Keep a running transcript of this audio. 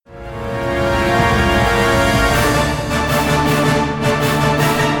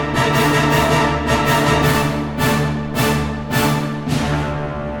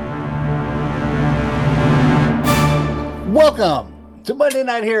to Monday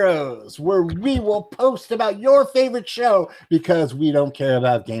Night Heroes, where we will post about your favorite show because we don't care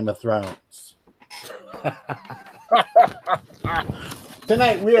about Game of Thrones.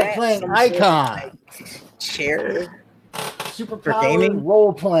 Tonight we are playing Icon. Chair. Superpower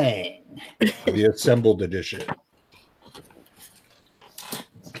role playing. The assembled edition.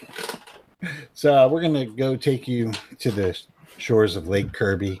 So we're going to go take you to the shores of Lake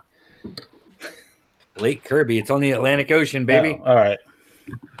Kirby. Lake Kirby. It's on the Atlantic Ocean, baby. Oh, all right.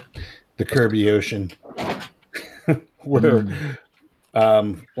 The Kirby Ocean. Where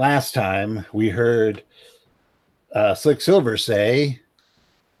last time we heard Slick Silver say,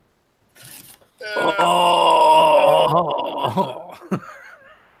 "Oh,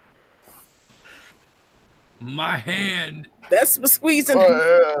 my hand. That's my squeezing.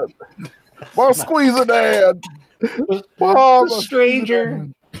 My squeezing hand. the stranger."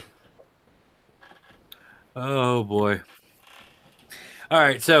 Oh boy. All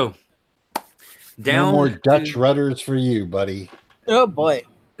right, so down no more Dutch rudders for you, buddy. Oh boy.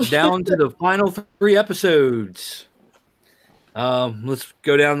 Down to the final 3 episodes. Let's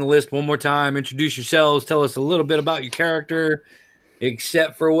go down the list one more time. Introduce yourselves. Tell us a little bit about your character,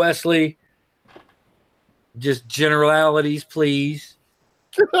 except for Wesley. Just generalities, please.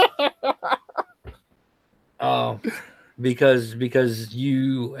 Because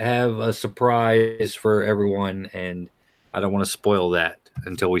you have a surprise for everyone, and I don't want to spoil that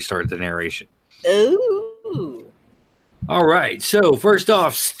until we start the narration. Ooh. All right. So first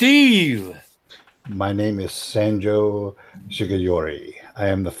off, Steve. My name is Sanjo Shigayori. I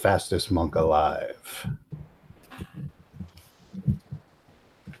am the fastest monk alive.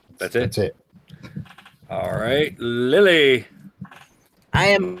 That's it. That's it. All right, Lily. I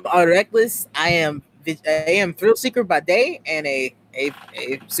am reckless. I am thrill seeker by day and a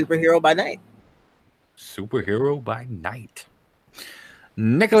superhero by night. Superhero by night.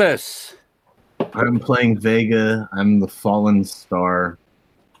 Nicholas. I'm playing Vega. I'm the fallen star,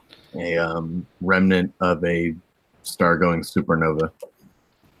 a remnant of a star-going supernova.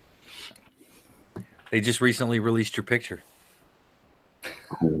 They just recently released your picture.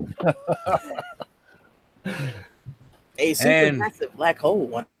 Cool. A supermassive black hole,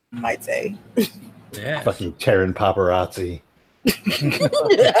 one might say. Yeah. Fucking Terran paparazzi.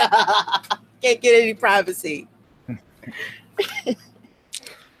 Can't get any privacy.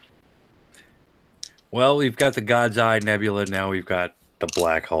 Well, we've got the God's Eye Nebula. Now we've got the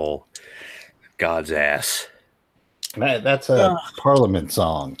black hole. God's ass. That's a Parliament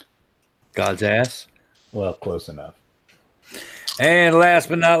song. God's ass. Well, close enough. And last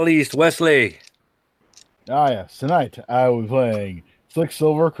but not least, Wesley. Yes. Tonight I will be playing Slick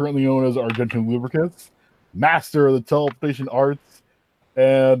Silver, currently known as Argentine Lubricants, master of the teleportation arts,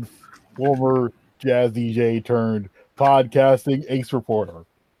 and former jazz DJ turned podcasting ace reporter.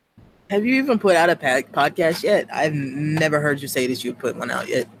 Have you even put out a podcast yet? I've never heard you say that you put one out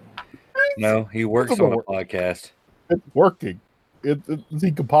yet. No, he works on a podcast. It's working.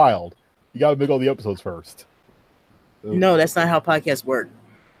 It's compiled. You got to make all the episodes first. No, that's not how podcasts work.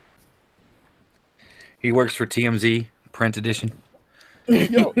 He works for TMZ, print edition. You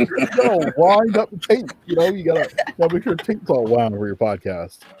gotta wind up the tape. You gotta make sure the tape's all wound for your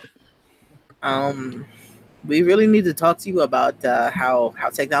podcast. We really need to talk to you about how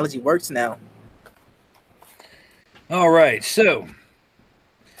technology works now. All right, so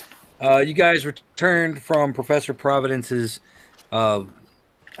you guys returned from Professor Providence's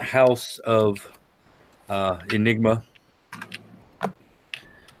house of Enigma,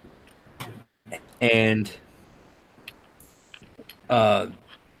 and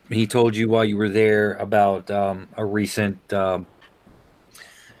he told you while you were there about a recent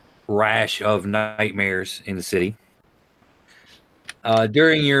rash of nightmares in the city.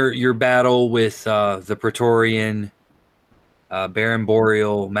 During your battle with the Praetorian, Baron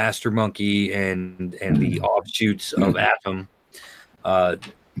Boreal, Master Monkey, and the offshoots of Atom,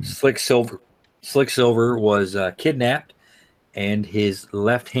 Slick Silver was kidnapped and his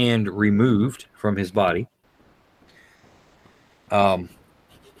left hand removed from his body. You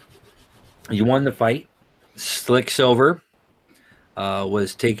won the fight. Slick Silver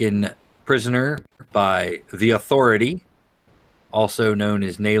was taken prisoner by the Authority, also known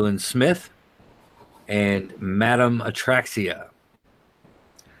as Nayland Smith, and Madame Atraxia.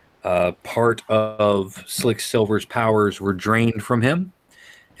 Part of Slick Silver's powers were drained from him,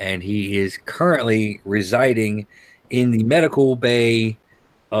 and he is currently residing in the medical bay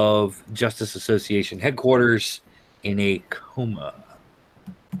of Justice Association headquarters in a coma.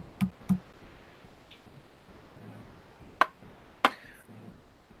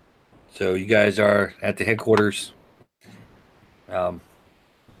 So you guys are at the headquarters. As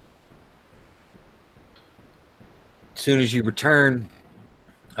soon as you return,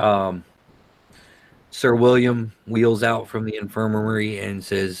 Sir William wheels out from the infirmary and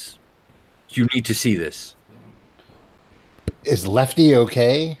says, "You need to see this." Is Lefty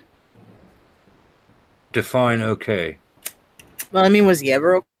okay? Define okay. Well, I mean, was he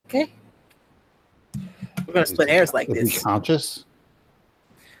ever okay? We're gonna split hairs like Is he this. conscious?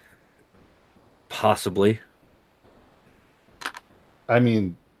 Possibly. I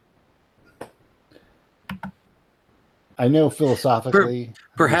mean, I know philosophically,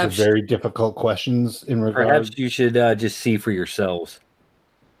 Perhaps, these are very difficult questions in regard. perhaps you should just see for yourselves.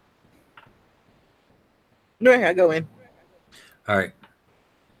 No, I go in. All right.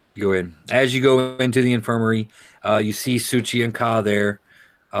 Go in. As you go into the infirmary, you see Suchi and Ka there.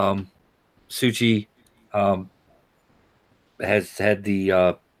 Suchi has had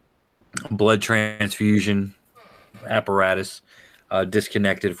the blood transfusion apparatus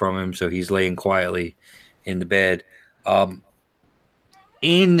disconnected from him, so he's laying quietly in the bed.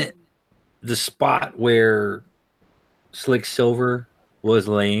 In the spot where Slick Silver was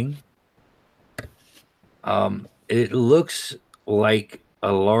laying, it looks like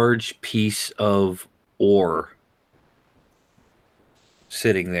a large piece of ore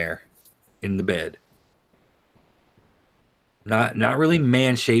sitting there in the bed. Not really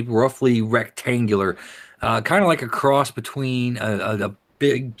man-shaped, roughly rectangular, kind of like a cross between a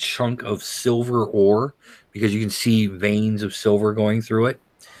big chunk of silver ore, because you can see veins of silver going through it,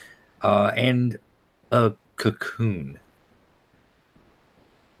 and a cocoon.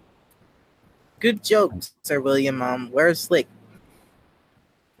 Good joke, Sir William. Where's Slick?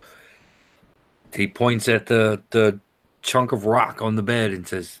 He points at the chunk of rock on the bed and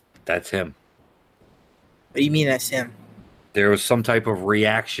says, "That's him." What do you mean that's him? There was some type of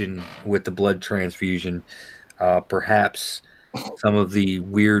reaction with the blood transfusion. Perhaps some of the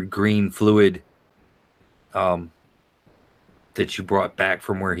weird green fluid that you brought back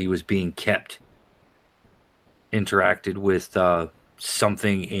from where he was being kept interacted with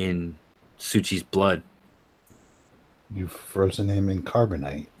something in Suchi's blood. You've frozen him in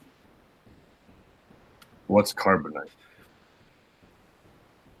carbonite. What's carbonite?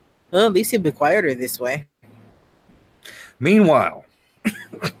 Well, at least he'll be quieter this way. Meanwhile,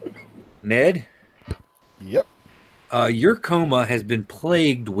 Ned, Yep. your coma has been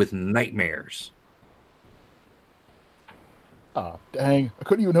plagued with nightmares. Ah, dang. I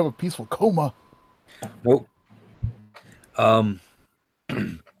couldn't even have a peaceful coma. Nope.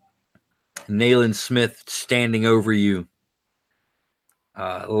 Nayland Smith standing over you,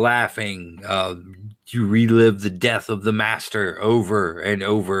 laughing. You relive the death of the master over and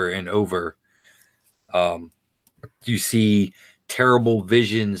over and over. You see terrible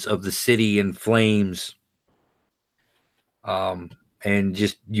visions of the city in flames. And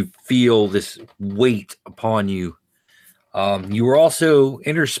just you feel this weight upon you. You were also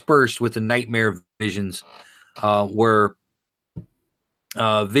interspersed with the nightmare visions, where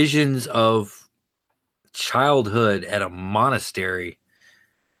visions of childhood at a monastery,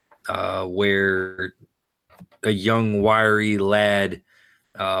 where a young, wiry lad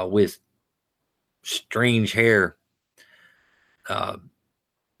with strange hair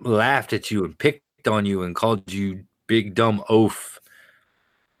laughed at you and picked on you and called you big dumb oaf.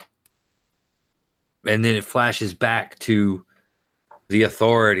 And then it flashes back to the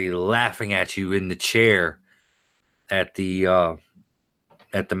authority laughing at you in the chair at the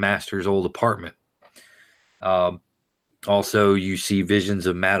master's old apartment. Also, you see visions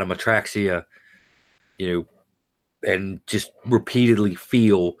of Madame Atraxia, and just repeatedly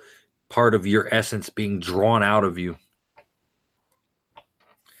feel part of your essence being drawn out of you.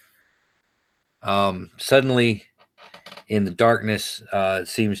 Suddenly, in the darkness, it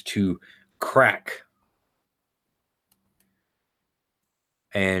seems to crack.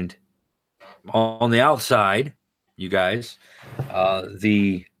 And on the outside, you guys,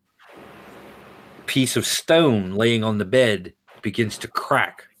 the piece of stone laying on the bed begins to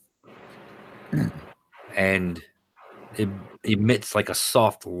crack. And it emits like a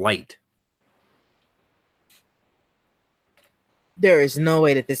soft light. There is no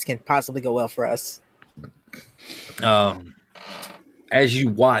way that this can possibly go well for us. As you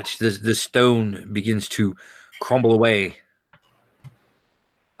watch, the stone begins to crumble away.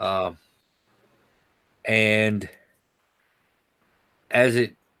 And as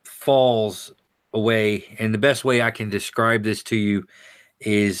it falls away, and the best way I can describe this to you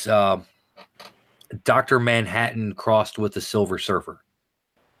is Dr. Manhattan crossed with the Silver Surfer,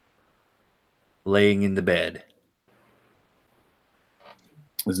 laying in the bed.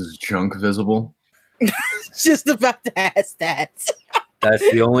 Is his junk visible? Just about to ask that.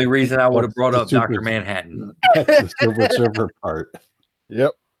 That's the only reason I would have That's brought the up super- Dr. Manhattan. That's the Silver Surfer part.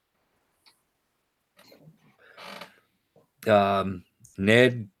 Yep.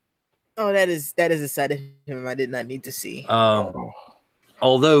 Ned, Oh, that is a side of him I did not need to see.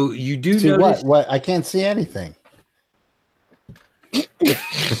 although you do See notice what? I can't see anything.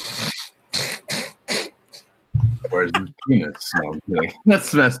 Where's the penis? No, I'm kidding.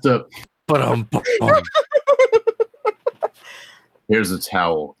 That's messed up. but Here's a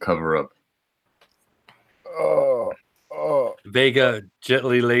towel. Cover up. Oh, oh. Vega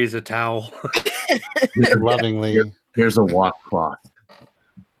gently lays a towel. Lovingly. Here's a washcloth.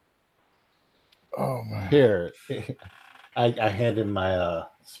 Oh man. Here, I handed my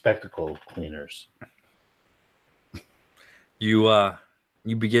spectacle cleaners. You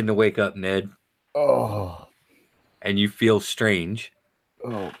begin to wake up, Ned, Oh. and you feel strange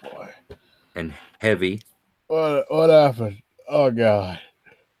Oh boy. and heavy. What happened? Oh god.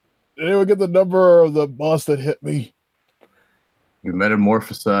 Did anyone get the number of the boss that hit me? You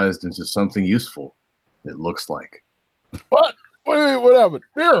metamorphosized into something useful. It looks like. What? Wait, what happened?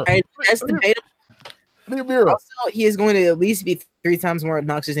 Here. Right, that's debatable. I need a mirror. Also, he is going to at least be 3 times more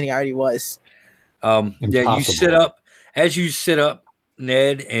obnoxious than he already was. Yeah, you Impossible. sit up. As you sit up,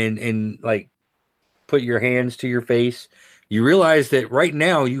 Ned, and like put your hands to your face, you realize that right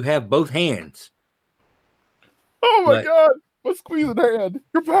now you have both hands, Oh my But- god. My squeezing hand.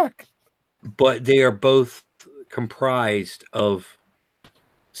 You're back. but they are both comprised of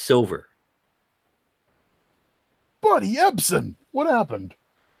silver. Buddy Epson. What happened?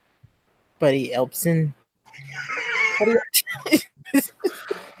 Buddy Elpson.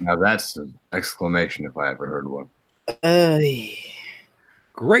 Now that's an exclamation if I ever heard one.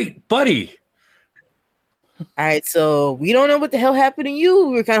 Great, buddy. All right, so we don't know what the hell happened to you.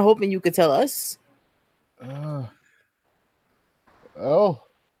 We were kind of hoping you could tell us. I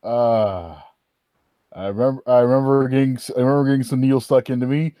remember getting some needle stuck into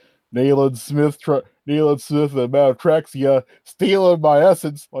me. Nayland Smith and Maltraxia stealing my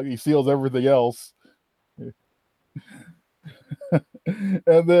essence like he steals everything else. and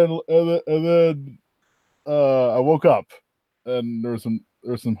then I woke up and there's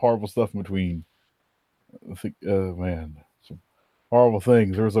some horrible stuff in between. I think man, some horrible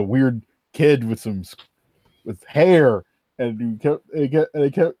things. There was a weird kid with hair, and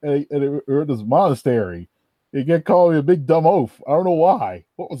it were in this monastery. He kept calling me a big dumb oaf. I don't know why.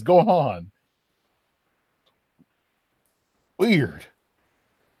 What was going on? Weird.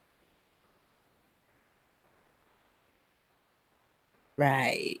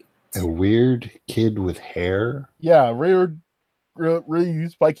 Right. A weird kid with hair. Yeah, really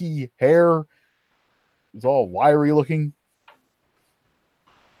spiky hair. It's all wiry looking.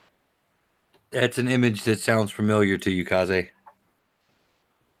 That's an image that sounds familiar to you, Kaze.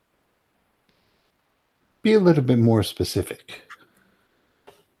 Be a little bit more specific.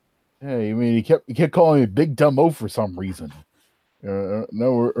 Yeah, I mean, he kept calling me big dumb oaf for some reason. No,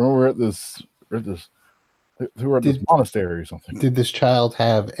 we're at this monastery or something. Did this child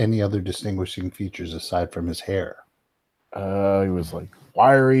have any other distinguishing features aside from his hair? He was like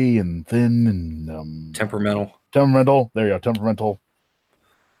wiry and thin and Temperamental. temperamental. There you go, temperamental.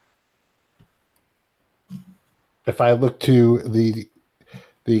 If I look to the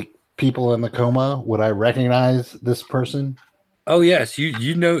people in the coma, would I recognize this person? Oh yes,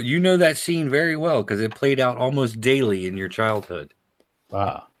 you know that scene very well because it played out almost daily in your childhood.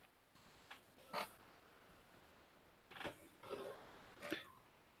 Ah.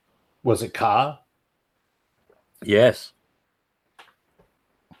 Was it Ka? Yes,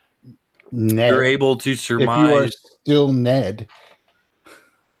 Ned. you're able to If you are surmise. still Ned, is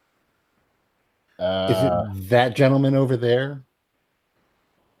Uh, it that gentleman over there?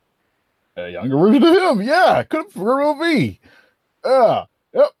 a younger version of him. Yeah, could have very well be.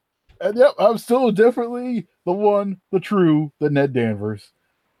 Yep. And yep, I'm still definitely the Ned Danvers.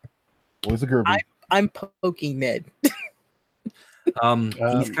 Voice of Kirby. I'm poking Ned. He's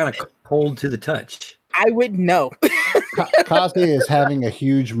kind of cold to the touch. I wouldn't know. Kaze is having a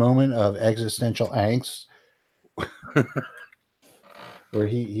huge moment of existential angst where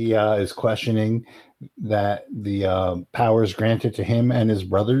he is questioning that the powers granted to him and his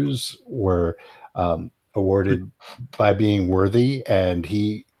brothers were awarded by being worthy, and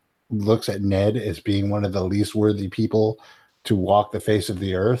he looks at Ned as being one of the least worthy people to walk the face of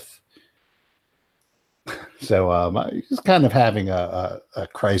the earth. So he's kind of having a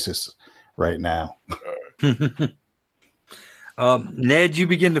crisis right now. Ned, you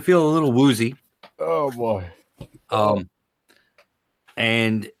begin to feel a little woozy. Oh boy.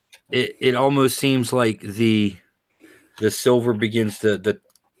 And it almost seems like the silver begins to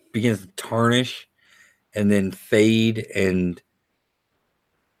tarnish and then fade, and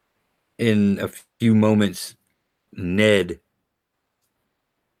in a few moments, Ned,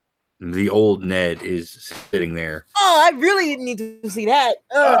 the old Ned, is sitting there. Oh, I really didn't need to see that.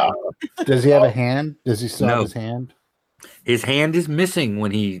 Does he have a hand? Does he still No. have his hand? His hand is missing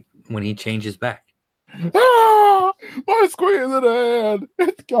when he changes back. Ah, my squeezing hand.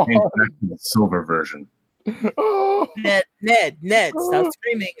 It's gone. Change back to the silver version. Oh, Ned, stop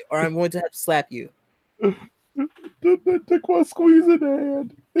screaming, or I'm going to have to slap you. they took my squeezing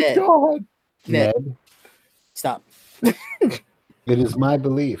hand. It's Ned. gone. Ned, Ned, stop. it is my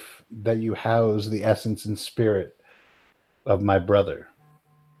belief that you house the essence and spirit of my brother.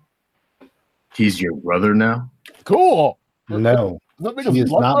 He's your brother now? Cool. No, Does that make us he is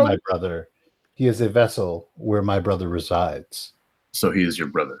blood not brothers? my brother. He is a vessel where my brother resides. So he is your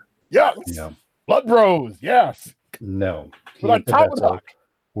brother. Yes. No, Blood bros. Yes. no. He But is the I vessel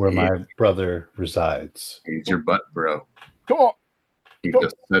where my brother resides. He's your butt, bro. Come on. He Go.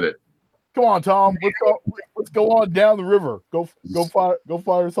 just said it. Come on, Tom. Let's go on down the river. Go find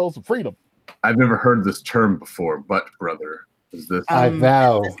ourselves some freedom. I've never heard this term before, butt brother. Is this I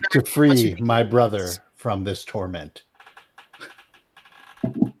vow that's not to what free you- my brother from this torment.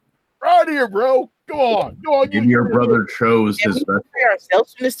 Right here, bro. Go on. maybe your brother chose Can his we vessel? free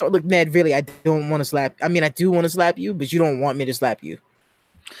ourselves from this? Look, Ned, really, I don't want to slap. I mean, I do want to slap you, but you don't want me to slap you.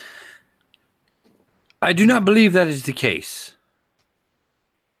 I do not believe that is the case.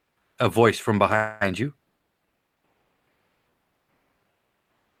 A voice from behind you.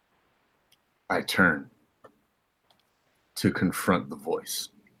 I turn to confront the voice.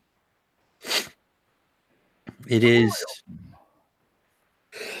 It is.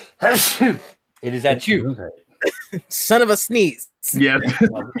 It is at you. Son of a sneeze. Yeah.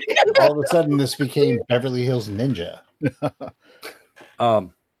 All of a sudden, this became Beverly Hills Ninja.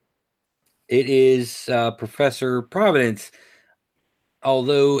 It is Professor Providence,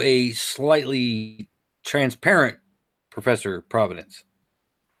 although a slightly transparent Professor Providence.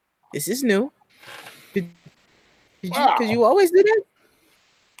 This is new. Did Wow. you always do that?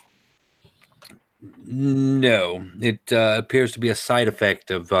 No, it appears to be a side effect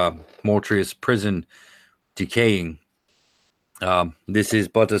of Mortrius prison decaying. This is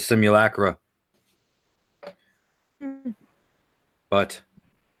but a simulacra. But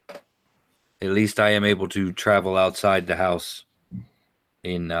at least I am able to travel outside the house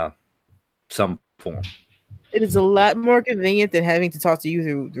in some form. It is a lot more convenient than having to talk to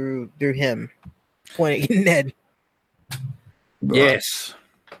you through him. Pointing at Ned. Yes.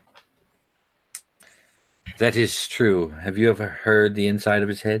 That is true. Have you ever heard the inside of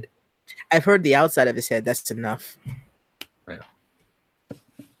his head? I've heard the outside of his head. That's enough.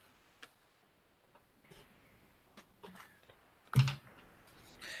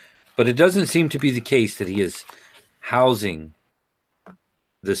 But it doesn't seem to be the case that he is housing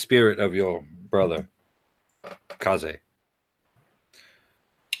the spirit of your brother, Kaze.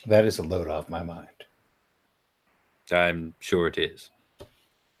 That is a load off my mind. I'm sure it is.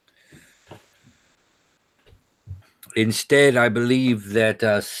 Instead, I believe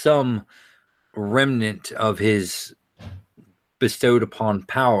that some remnant of his bestowed upon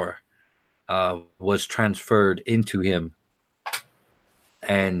power was transferred into him.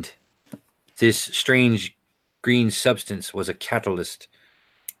 And this strange green substance was a catalyst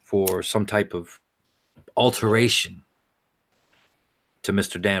for some type of alteration to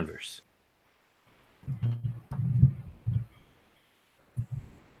Mr. Danvers.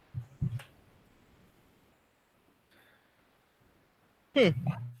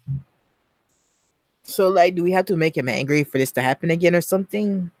 So, like, do we have to make him angry for this to happen again or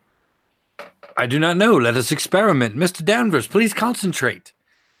something? I do not know. Let us experiment. Mr. Danvers, please concentrate.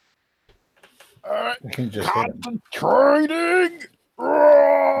 All right. I can just hit him. Concentrating.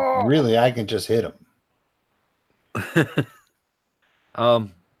 Really, I can just hit him.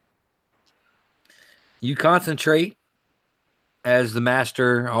 You concentrate as the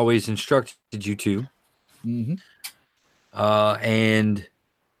master always instructed you to, Mm-hmm. and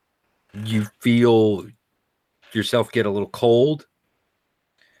you feel yourself get a little cold,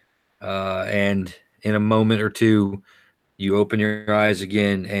 and in a moment or two, you open your eyes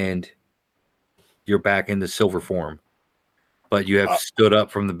again, and you're back in the silver form. But you have stood up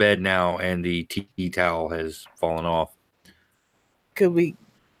from the bed now, and the tea towel has fallen off. Could we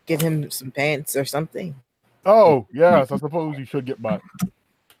get him some pants or something? Oh, yes. I suppose you should get my.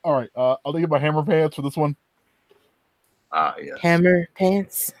 All right. I'll get my hammer pants for this one. Ah, yes. Hammer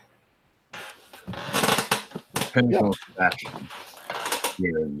pants? Depending on action.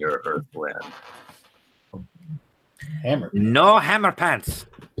 here in your Earthland. Hammer. No hammer pants.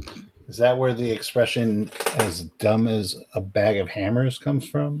 Is that where the expression "as dumb as a bag of hammers" comes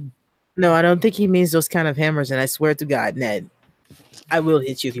from? No, I don't think he means those kind of hammers. And I swear to God, Ned, I will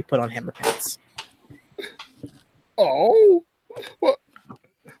hit you if you put on hammer pants. Oh, what?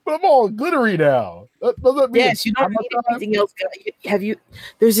 But I'm all glittery now. That doesn't mean Yes, you don't need anything else. Have you?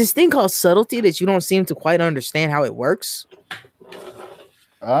 There's this thing called subtlety that you don't seem to quite understand how it works.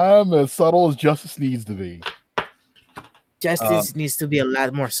 I'm as subtle as justice needs to be. Justice needs to be a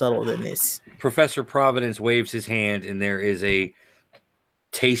lot more subtle than this. Professor Providence waves his hand, and there is a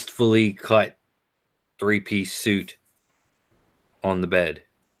tastefully cut 3-piece suit on the bed.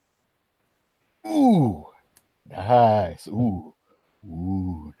 Ooh, nice. Ooh,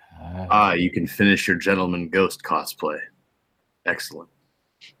 nice. Ah, you can finish your Gentleman Ghost cosplay. Excellent.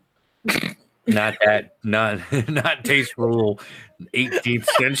 Not tasteful 18th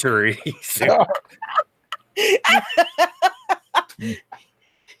century suit.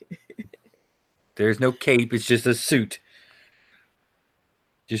 There's no cape. It's just a suit.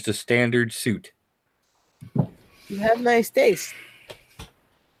 Just a standard suit. You have nice taste.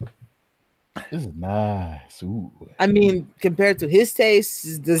 This is nice. Ooh. I mean, compared to his taste,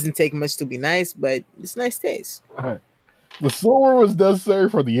 it doesn't take much to be nice, but it's nice taste. The silver was necessary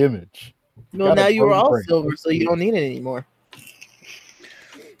for the image. Well, now you're all brain. silver, so you don't need it anymore.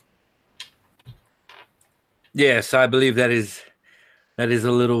 Yes, I believe that is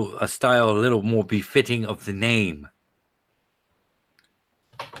a style a little more befitting of the name.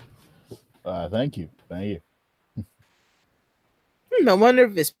 Thank you. I wonder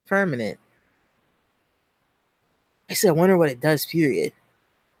if it's permanent. I said, I wonder what it does, period.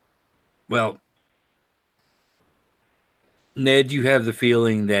 Well, Ned, you have the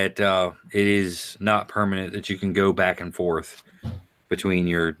feeling that it is not permanent, that you can go back and forth between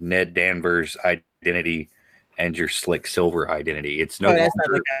your Ned Danvers identity and your Slick Silver identity. It's no that's not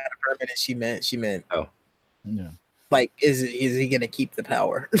longer... the kind of permanent she meant. Oh. Yeah. Like, is he going to keep the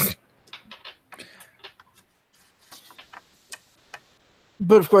power?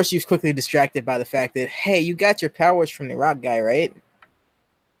 But of course, she was quickly distracted by the fact that, hey, you got your powers from the rock guy, right?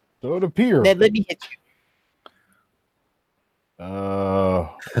 So it appears. Ned, let me hit you.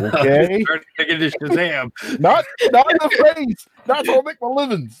 Okay. Shazam. not in the face. Not to make my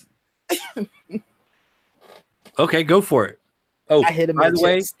livings. Okay, go for it. Oh, I hit him by in the the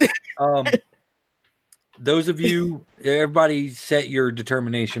way, chest. those of you, everybody set your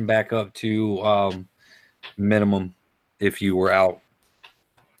determination back up to minimum if you were out.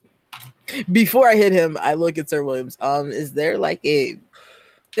 Before I hit him, I look at Sir Williams. Is there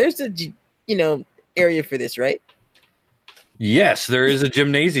there's a area for this, right? Yes, there is a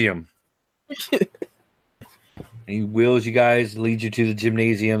gymnasium. He wheels you guys, leads you to the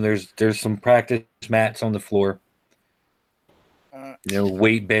gymnasium. There's some practice mats on the floor.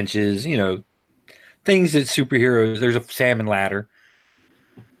 Weight benches, things that superheroes. There's a salmon ladder.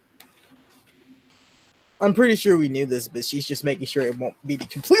 I'm pretty sure we knew this, but she's just making sure it won't be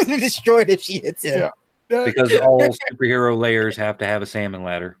completely destroyed if she hits him. Yeah. Because all superhero layers have to have a salmon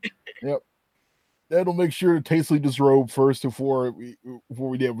ladder. Yep. That'll make sure to tastefully disrobe first before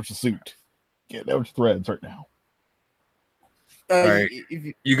we damage the suit. Can't damage threads right now. All right.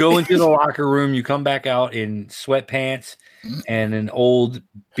 You go into the locker room. You come back out in sweatpants and an old,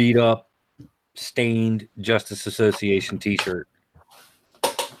 beat up, stained Justice Association T-shirt.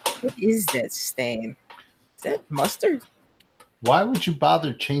 What is that stain? Is that mustard? Why would you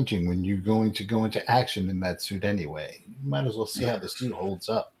bother changing when you're going to go into action in that suit anyway? You might as well see how the suit holds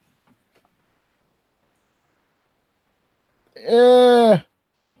up. That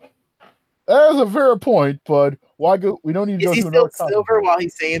is a fair point, but why go? We don't need to go Is he to still another silver while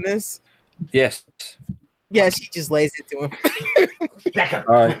he's saying this? Yes. Yeah, she just lays it to him.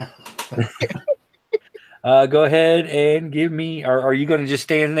 All right. Go ahead and give me. Are you going to just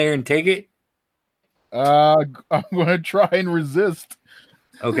stand there and take it? I'm going to try and resist.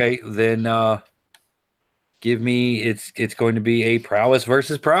 Okay, then give me. It's going to be a prowess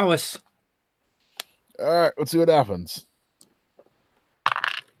versus prowess. All right, let's see what happens.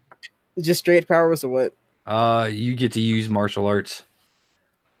 Just straight powers or what? You get to use martial arts.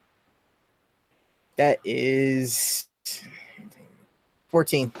 That is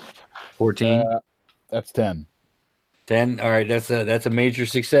 14. 14. That's 10. 10. All right, that's a major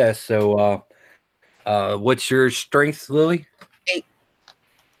success. So, what's your strength, Lily? 8.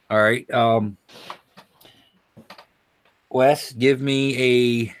 All right. Wes, give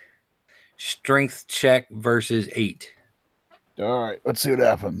me a strength check versus 8. All right, let's see what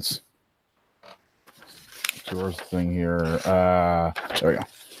happens. Where's the thing here? There we go.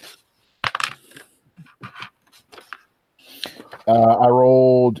 I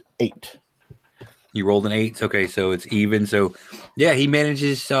rolled 8. You rolled an 8. Okay, so it's even. So, yeah, he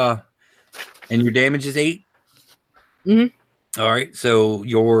manages. And your damage is 8. Mm-hmm. All right. So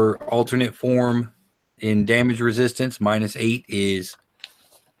your alternate form in damage resistance -8 is.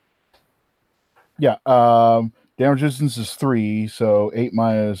 Yeah. Damage resistance is 3, so 8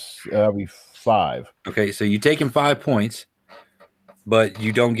 minus that'll be 5. Okay, so you take him 5 points, but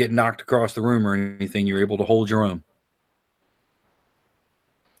you don't get knocked across the room or anything. You're able to hold your own.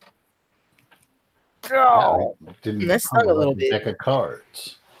 Oh, Didn't That stung a little bit. Deck of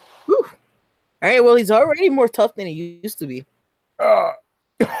cards. Whew. All right, well, he's already more tough than he used to be. Everybody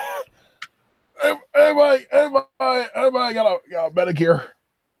got a medic here.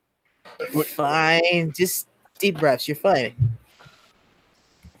 Fine, just deep breaths. You're fine.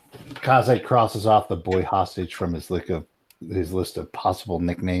 Kaze crosses off the boy hostage from his list of possible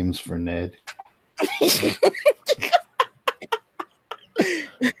nicknames for Ned.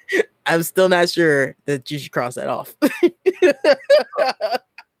 I'm still not sure that you should cross that off.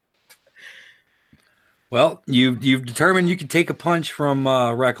 Well, you've determined you can take a punch from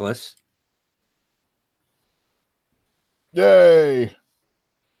Reckless. Yay!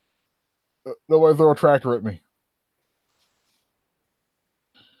 Nobody throw a tractor at me.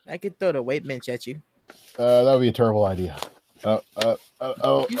 I could throw the weight bench at you. That would be a terrible idea. I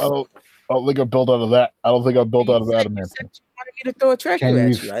don't think I'm built out of that. I don't think I'm built out of that, man. You wanted me to throw a tractor Can you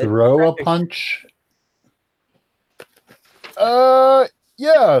at you. throw a punch?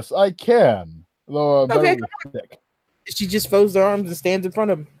 Yes, I can. Though I'm Okay, better with a stick. She just folds her arms and stands in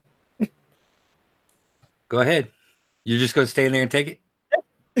front of him. Go ahead. You're just going to stand there and take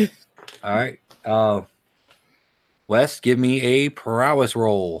it? All right. Wes, give me a prowess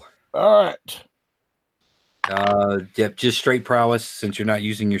roll. All right. Yep, just straight prowess since you're not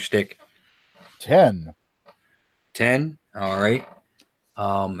using your stick. 10. 10. All right.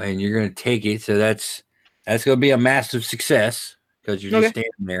 And you're going to take it. So that's going to be a massive success because you're just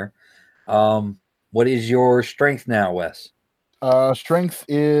standing there. What is your strength now, Wes? Strength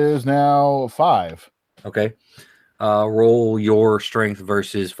is now 5. Okay. Roll your strength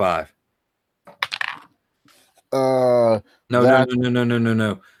versus 5. No.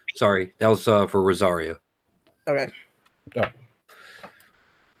 Sorry, that was for Rosario. Okay. Oh.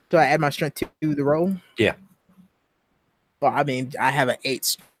 Do I add my strength to the roll? Yeah. Well, I mean, I have an 8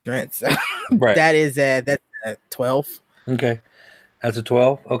 strength. So Right. that's a 12. Okay. That's a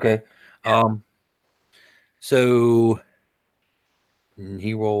 12. Okay. So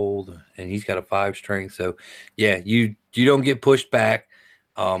he rolled and he's got a 5 strength. So yeah, you don't get pushed back.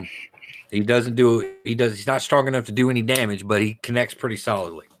 He's not strong enough to do any damage, but he connects pretty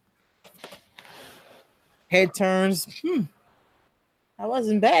solidly. Head turns. That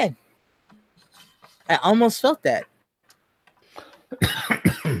wasn't bad. I almost felt that.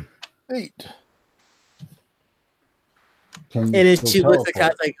 8. And then she looks at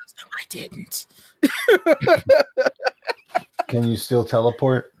Kaz like, no, I didn't. Can you still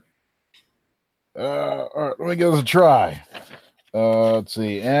teleport? All right, let me give this a try. Let's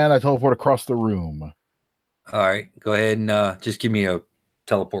see. And I teleport across the room. All right. Go ahead and just give me a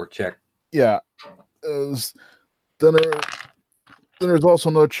teleport check. Yeah. Then there's also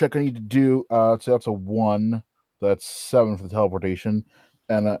another check I need to do. So that's a 1. That's 7 for the teleportation.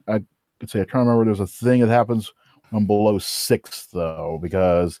 And I could say I can't remember. There's a thing that happens when I'm below 6 though,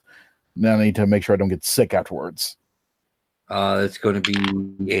 because now I need to make sure I don't get sick afterwards. It's going to be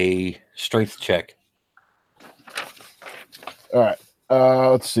a strength check. All right.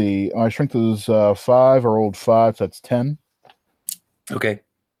 Let's see. My strength is 5. I rolled 5. So that's 10. Okay.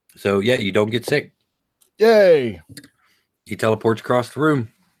 So yeah, you don't get sick. Yay! He teleports across the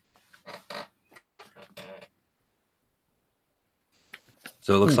room.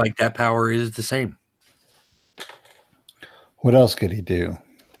 So it looks like that power is the same. What else could he do?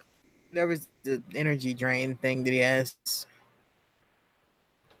 There was the energy drain thing that he has.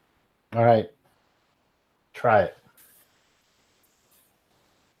 All right. Try it.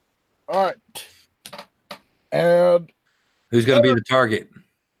 All right. And Who's going to be the target?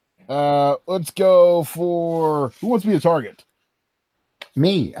 let's go for who wants to be the target?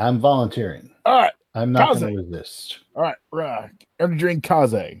 Me. I'm volunteering. All right. I'm not Kaze. going to resist. All right. Right. Energy drink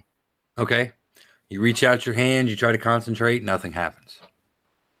Kaze. Okay. You reach out your hand, you try to concentrate, nothing happens.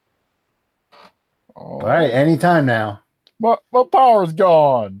 All right. Anytime now. My power's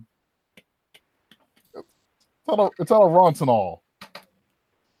gone. It's out of Ronsinol.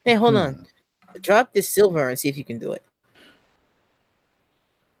 Hey, hold on. Drop this silver and see if you can do it.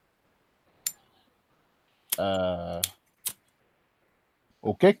 Okay.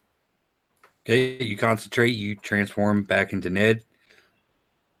 Okay, you concentrate, you transform back into Ned.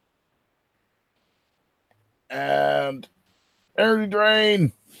 And energy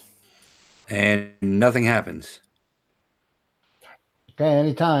drain. And nothing happens. Okay,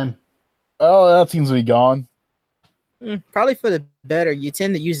 anytime. Oh, that seems to be gone. Probably for the better. You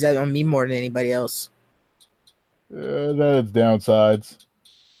tend to use that on me more than anybody else. That is downsides.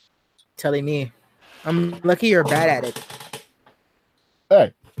 Telling me. I'm lucky you're bad at it.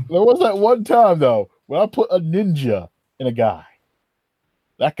 Hey, there was that one time though when I put a ninja in a guy.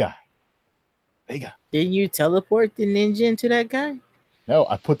 That guy. Vega. Didn't you teleport the ninja into that guy? No,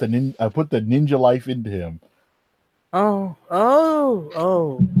 I put the ninja life into him. Oh.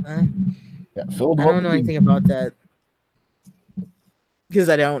 Yeah, filled I him up don't know with anything about that. Because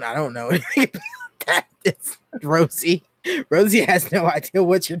I don't know anything about that. It's Rosie. Rosie has no idea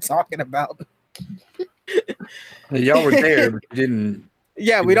what you're talking about. Y'all were there, but you didn't.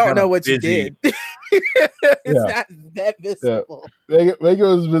 Yeah, You we were don't kinda know what you busy. did. It's not that visible. Vega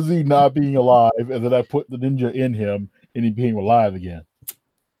was busy not being alive, and then I put the ninja in him, and he became alive again.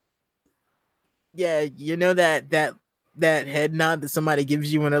 Yeah, you know that head nod that somebody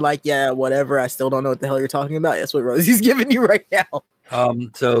gives you when they're like, yeah, whatever, I still don't know what the hell you're talking about. That's what Rosie's giving you right now.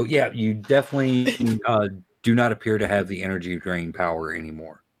 So yeah, you definitely do not appear to have the energy drain power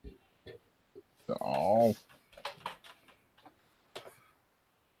anymore. Oh,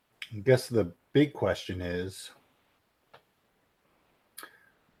 I guess the big question is,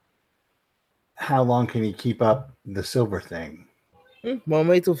 how long can he keep up the silver thing? One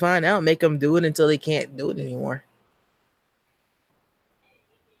way to find out, make them do it until they can't do it anymore.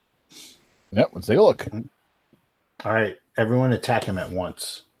 yep. Let's take a look. All right, everyone attack him at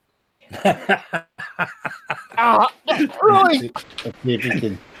once. Really? Let's see if he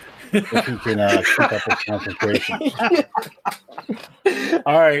can keep up his concentration.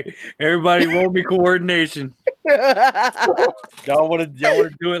 All right, everybody, roll me coordination. Y'all want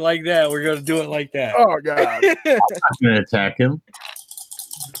to do it like that? We're gonna do it like that. Oh god. I'm gonna attack him.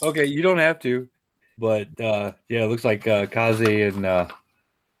 Okay, you don't have to, but yeah, it looks like Kaze and I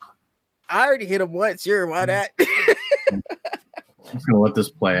already hit him once. Sure, why not? I'm just gonna let this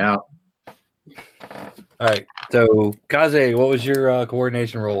play out. all right. So Kaze, what was your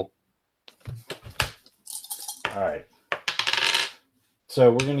coordination roll? All right. So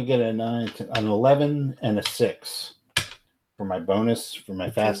we're gonna get an 11, and a 6 for my bonus for my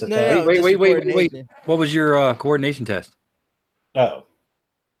fast No, attack. Wait, just wait, the wait, wait. coordination. What was your coordination test? Oh,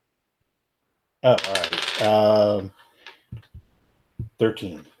 all right.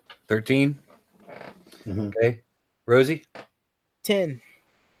 13. 13. Mhm. Okay, Rosie 10.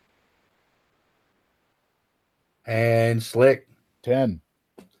 and Slick. 10.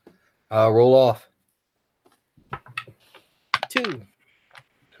 Roll off. 2.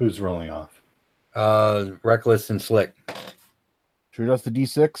 Who's rolling off? Reckless and Slick. Should we adjust the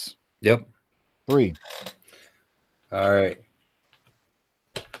D6? Yep. 3. All right.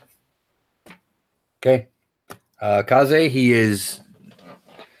 Okay. Kaze, he is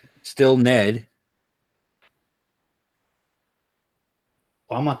still Ned.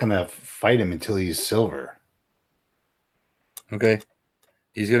 Well, I'm not gonna fight him until he's silver. Okay.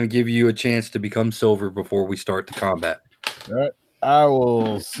 He's going to give you a chance to become silver before we start the combat. All right. I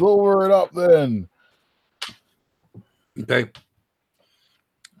will silver it up then. Okay.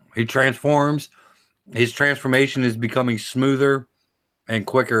 He transforms. His transformation is becoming smoother and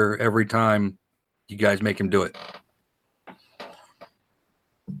quicker every time you guys make him do it.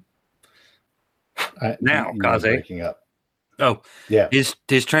 Now, You're Kaze. breaking up. Oh, Yeah. his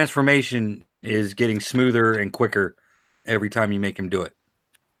transformation is getting smoother and quicker every time you make him do it.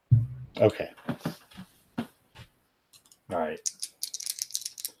 Okay. All right.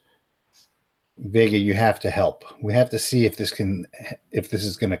 Vega, you have to help. We have to see if this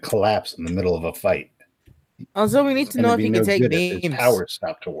is going to collapse in the middle of a fight. Also, we need It's to know gonna if be he no can take good if his beams. powers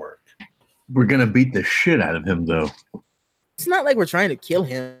stop to work. We're gonna beat the shit out of him, though. It's not like we're trying to kill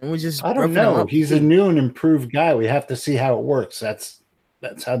him. We're just I don't roughing him know. up. He's a new and improved guy. We have to see how it works. That's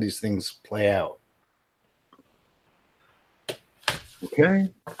how these things play out. Okay.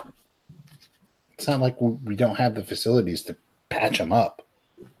 It's not like we don't have the facilities to patch him up.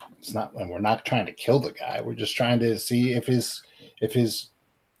 It's not. We're not trying to kill the guy. We're just trying to see if his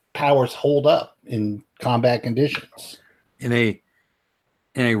powers hold up in combat conditions, In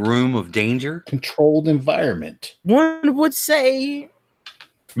a room of danger. controlled environment. One would say,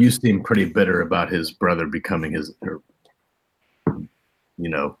 You seem pretty bitter about his brother becoming him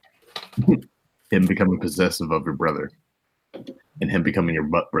becoming possessive of your brother, and him becoming your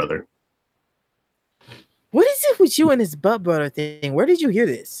butt brother. What is it with you and this butt brother thing? Where did you hear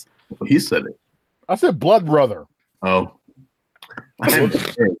this? He said it. I said blood brother. Oh. It's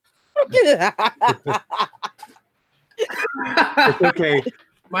okay.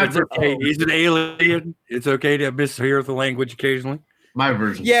 It's okay. He's an alien. It's okay to mishear the language occasionally. My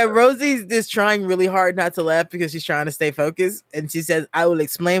version. Yeah, Rosie's just trying really hard not to laugh because she's trying to stay focused. And she says, I will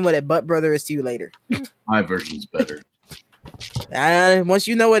explain what a butt brother is to you later. My version's better. Once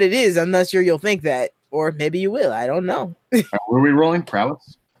you know what it is, I'm not sure you'll think that. Or maybe you will. I don't know. Were we rolling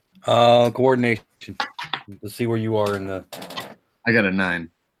prowess? Coordination. Let's see where you are in the. I got a 9.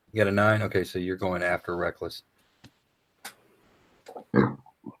 You got a 9? Okay, so you're going after Reckless.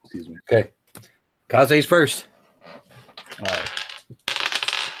 Excuse me. Okay. Kaze's first. All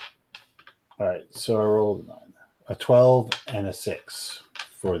right. So I rolled a 12 and a 6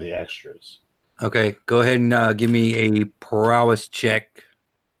 for the extras. Okay, go ahead and give me a prowess check,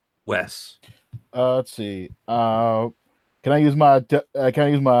 Wes. Let's see. Can I use my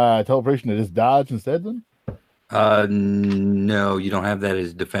teleportation to just dodge instead? Then No, you don't have that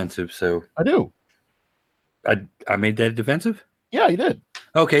as defensive. So I do. I made that defensive. Yeah, you did.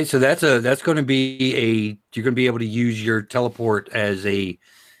 Okay, so that's going to be you're going to be able to use your teleport as a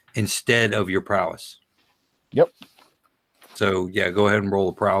instead of your prowess. Yep. So yeah, go ahead and roll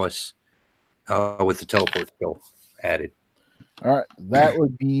a prowess with the teleport skill added. All right, that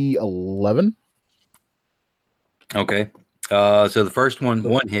would be 11. Okay. So the first one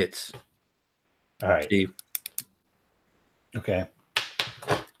hits. All right. Steve. Okay.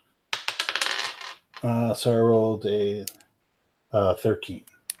 So I rolled a 13.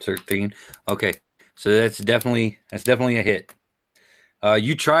 13. Okay. So that's definitely a hit.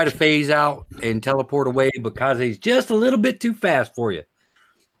 You try to phase out and teleport away, but Kaze's just a little bit too fast for you.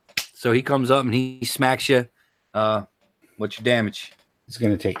 So he comes up and he smacks you. What's your damage? It's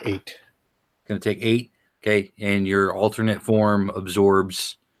going to take 8. Going to take 8. Okay, and your alternate form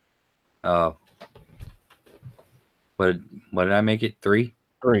absorbs. What did I make it? 3.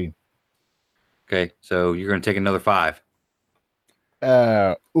 3. Okay, so you're going to take another 5.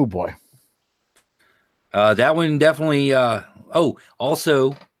 Oh boy. That one definitely.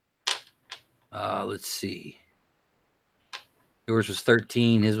 Also, let's see. Yours was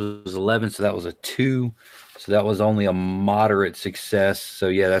 13. His was 11. So that was a 2. So that was only a moderate success. So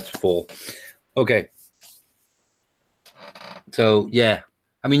yeah, that's full. Okay. So yeah,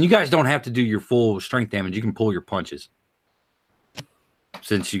 I mean, you guys don't have to do your full strength damage. You can pull your punches,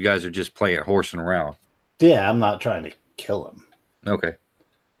 since you guys are just playing horsing around. Yeah, I'm not trying to kill him. Okay.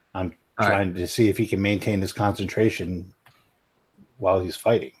 I'm trying to see if he can maintain his concentration while he's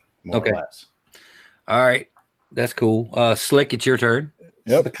fighting, more or less. All right. That's cool. Slick, it's your turn.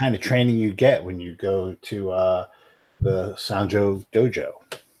 Yep. The kind of training you get when you go to the Sanjo dojo.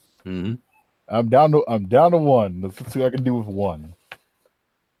 Mm-hmm. I'm down to 1. Let's see what I can do with 1.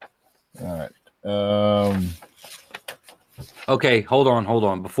 All right. Okay, hold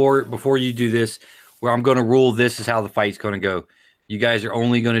on. Before you do this, where I'm going to rule this is how the fight's going to go. You guys are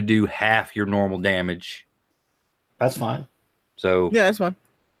only going to do half your normal damage. That's fine. So yeah, that's fine.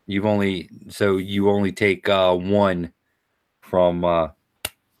 You only take 1 from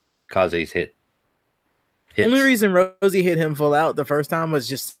Kaze's hit. The only reason Rosie hit him full out the first time was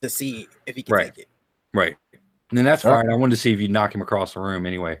just to see if he could take it. Right. And then that's fine. I wanted to see if you knock him across the room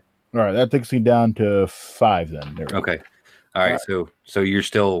anyway. All right, that takes me down to 5 then. There we okay. All right. So you're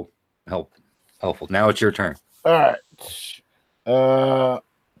still helpful. Now it's your turn. All right.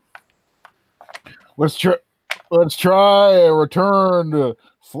 Let's try a return to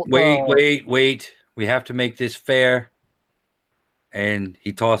Wait. We have to make this fair. And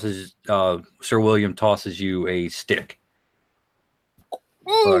he tosses Sir William tosses you a stick.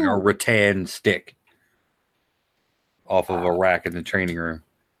 Like a rattan stick off of a rack in the training room.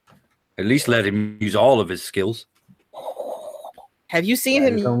 At least let him use all of his skills. Have you seen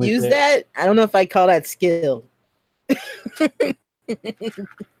him use that? I don't know if I call that skill.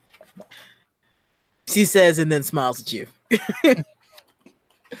 She says and then smiles at you.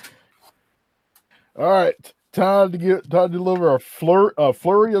 All right. Time to deliver a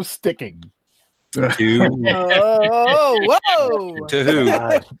flurry of sticking. To whoa! To who?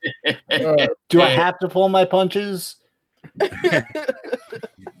 Do I have to pull my punches?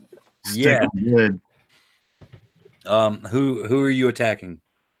 Yeah. Good. Who are you attacking?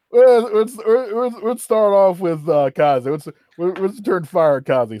 Let's start off with Kaze. Let's turn fire at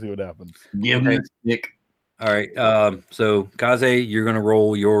Kaze. See what happens. Give me a stick. All right. So Kaze, you're gonna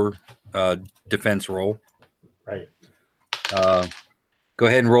roll your defense roll. Right. Go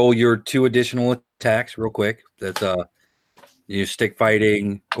ahead and roll your 2 additional attacks real quick. That's your stick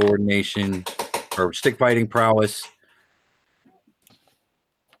fighting, coordination, or stick fighting prowess,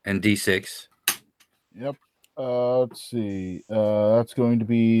 and D6. Yep. Let's see. That's going to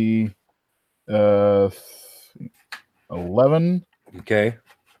be 11. Okay.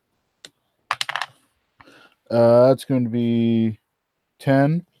 That's going to be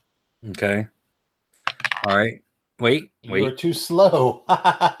 10. Okay. All right. Wait. You were too slow.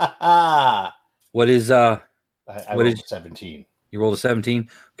 I What is what rolled is 17. you rolled a 17?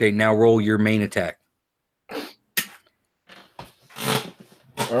 Okay, now roll your main attack.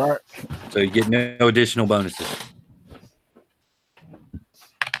 All right. So you get no additional bonuses.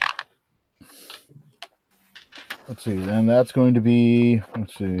 Let's see. And that's going to be,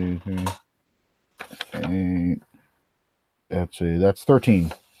 let's see. Let's see. That's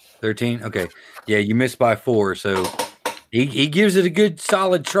 13. 13. Okay. Yeah, you missed by 4. So he gives it a good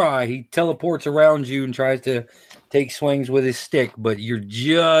solid try. He teleports around you and tries to take swings with his stick, but you're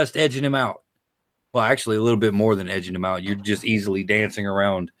just edging him out. Well, actually, a little bit more than edging him out. You're just easily dancing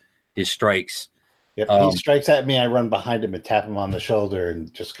around his strikes. Yep, he strikes at me. I run behind him and tap him on the shoulder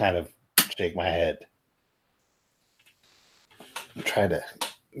and just kind of shake my head. Try to,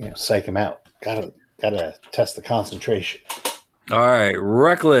 psych him out. Gotta test the concentration. All right,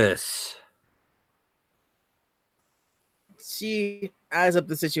 Reckless. She eyes up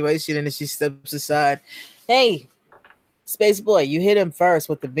the situation and then she steps aside. Hey, Space Boy, you hit him first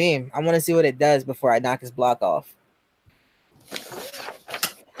with the beam. I want to see what it does before I knock his block off.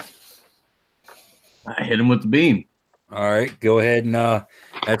 I hit him with the beam. All right, go ahead and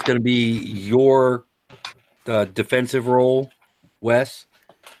that's going to be your defensive roll, Wes,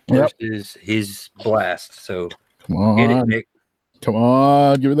 versus his blast. So Come hit it, on. Nick. Come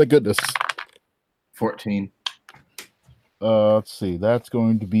on. Give me that goodness. 14. Let's see. That's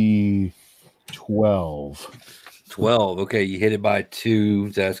going to be 12. 12. Okay, you hit it by 2.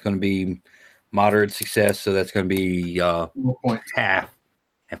 That's going to be moderate success. So that's going to be 4 points. half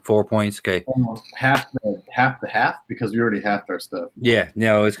at 4 points. Okay. Almost half because we already halved our stuff. Yeah.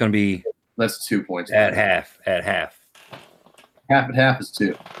 No, it's going to be That's 2 points. at half. At half. Half is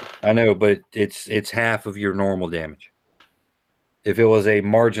 2. I know, but it's half of your normal damage. If it was a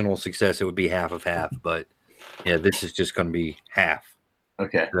marginal success, it would be half of half. But yeah, this is just going to be half.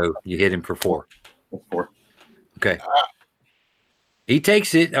 Okay. So you hit him for 4. That's 4. Okay. He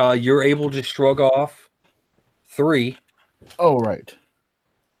takes it. You're able to shrug off 3 Oh, right.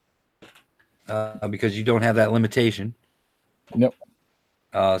 because you don't have that limitation. Nope.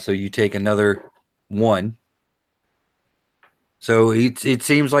 So you take another 1. So it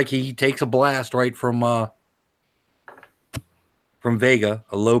seems like he takes a blast right from Vega,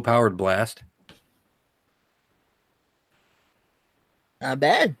 a low-powered blast. Not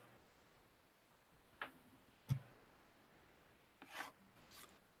bad.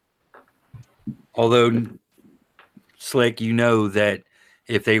 Although, Slick, you know that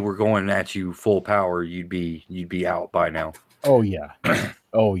if they were going at you full power, you'd be out by now. Oh, yeah.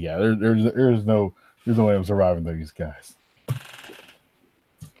 Oh, yeah. There's no way I'm surviving these guys.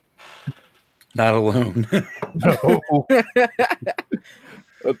 Not alone. No.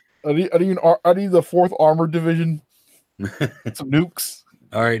 I need the 4th Armored Division. Some nukes.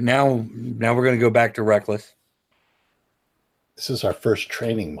 All right, now we're going to go back to Reckless. This is our first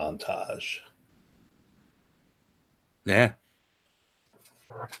training montage. Yeah.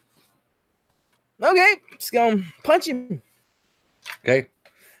 Okay, just gonna punch him. Okay.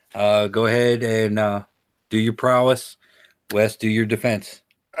 Go ahead and do your prowess. Wes, do your defense.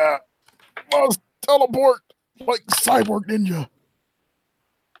 Must teleport like Cyborg Ninja.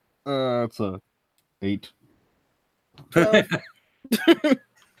 It's a 8.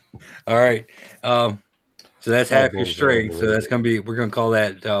 All right. So that's half your Cyborg's strength. So that's going to be, we're going to call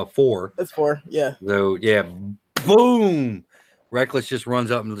that 4. That's 4. Yeah. So yeah, boom. Reckless just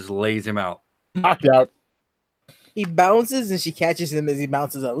runs up and just lays him out. Knocked out. He bounces and she catches him as he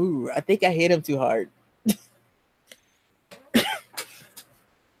bounces up. Ooh, I think I hit him too hard.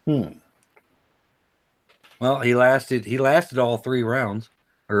 Well, he lasted all 3 rounds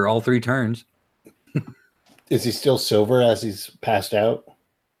or all 3 turns. Is he still silver as he's passed out?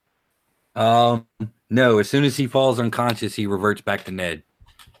 No, as soon as he falls unconscious, he reverts back to Ned.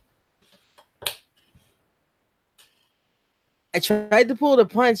 I tried to pull the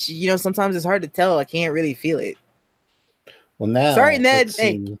punch. Sometimes it's hard to tell. I can't really feel it. Well, now. Sorry, Ned. let's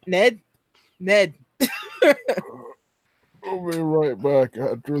Hey, see. Ned. I'll be right back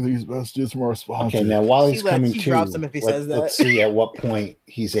after these messages from our sponsor. Okay, now while he's She left- coming she to, drops him if he says that. let's see at what point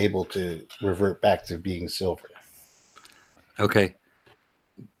he's able to revert back to being silver. Okay.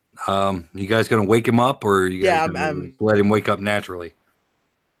 You guys gonna wake him up, or you guys Yeah, gonna I'm- let him wake up naturally?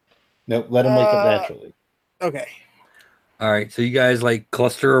 Nope, let him wake up naturally. Okay. All right, so you guys like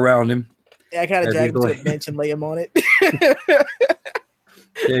cluster around him. Yeah, I kind of As drag him he's to a like- bench and lay him on it.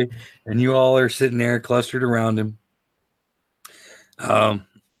 Okay, and you all are sitting there clustered around him.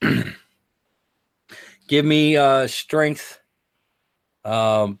 Give me strength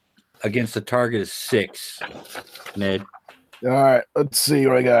against a target of 6, Ned. All right, let's see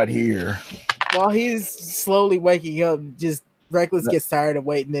what I got here. While he's slowly waking up, just Reckless gets tired of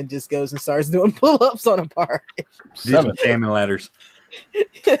waiting and just goes and starts doing pull-ups on a bar. Do some salmon ladders.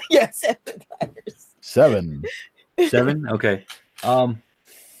 Yes, 7. 7? Okay.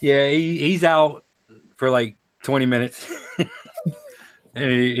 Yeah, he's out for like 20 minutes.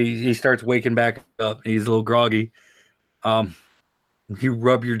 And he starts waking back up. He's a little groggy. You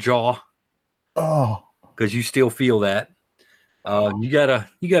rub your jaw Oh, because you still feel that. You got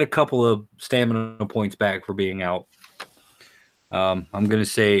a couple of stamina points back for being out. I'm gonna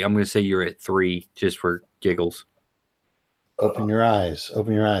say you're at 3 just for giggles. Open your eyes.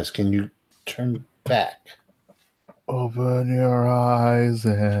 Open your eyes. Can you turn back? open your eyes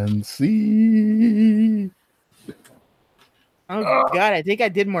and see. Oh God, I think I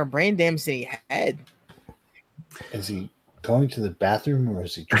did more brain damage than he had. Is he going to the bathroom or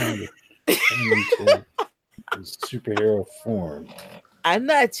is he trying to turn into his superhero form? I'm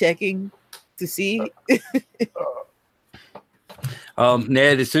not checking to see.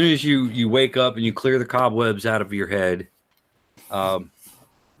 Ned, as soon as you wake up and you clear the cobwebs out of your head, go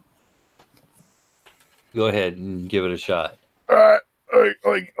ahead and give it a shot. All right,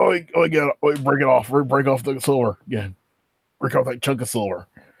 get it. Break it off. Break off the silver again. Break off that chunk of silver.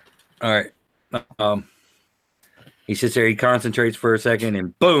 All right. He sits there, he concentrates for a second,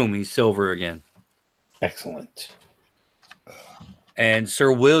 and boom, he's silver again. Excellent. And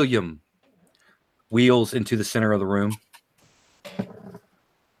Sir William wheels into the center of the room.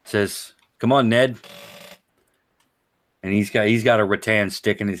 Says, "Come on, Ned." And he's got a rattan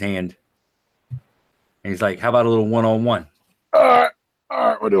stick in his hand. And he's like, "How about a little one-on-one?" All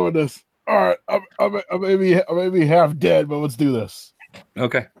right, we're doing this. All right, I may be half dead, but let's do this.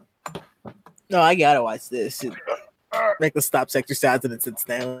 Okay. No, I gotta watch this. Reckless stops exercising and sits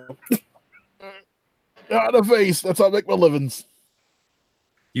down. Got the face. That's how I make my livings.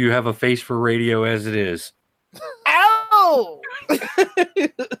 You have a face for radio as it is. Ow!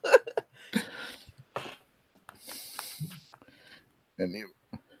 And you.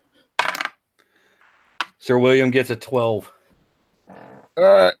 Sir William gets a 12. All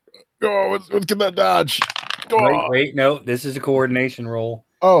right, go on. Let's get that dodge. Go on. Wait, no, this is a coordination roll.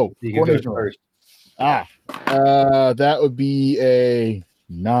 Oh, You can go coordination roll. first. That would be a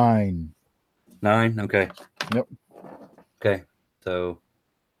 9. 9, okay. Yep. Okay, so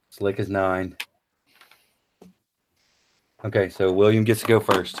Slick is 9. Okay, so William gets to go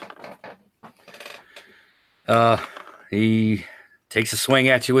first. He takes a swing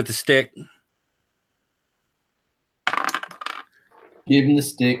at you with the stick. Give him the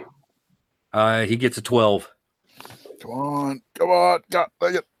stick. He gets a 12. Come on. Got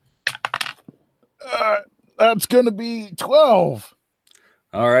it. That's gonna be 12.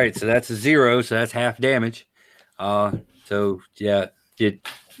 All right, so that's a 0, so that's half damage. So yeah,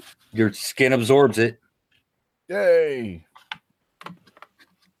 your skin absorbs it, Yay.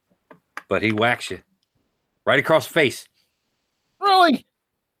 but he whacks you right across the face. Really?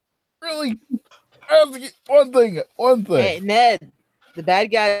 I have to get one thing. Hey, Ned, the bad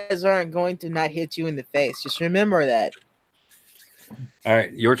guys aren't going to not hit you in the face. Just remember that. All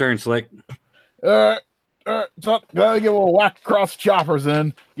right, your turn, Slick. So gotta get a little whack across choppers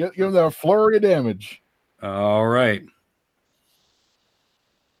in. Give them a flurry of damage. All right.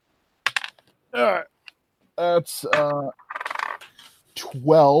 All right. That's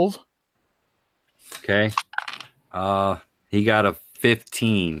 12. Okay. He got a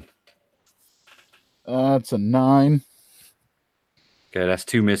 15. That's a 9. Okay, that's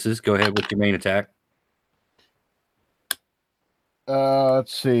 2 misses. Go ahead with your main attack.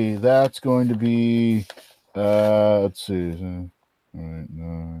 Let's see. That's going to be let's see.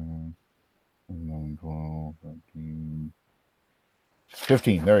 9, 12, 13,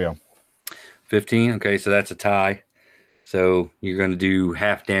 15. There we go. 15. Okay, so that's a tie. So you're going to do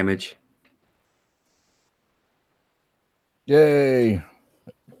half damage. Yay.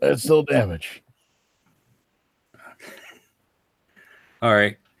 That's still damage. All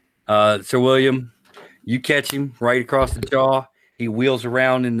right. Sir William, you catch him right across the jaw. He wheels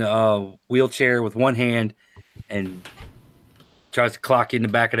around in the wheelchair with one hand and tries to clock you in the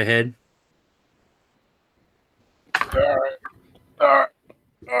back of the head. All right.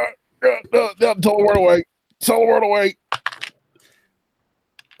 Tell the word away.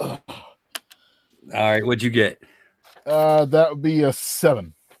 right, what'd you get? That would be a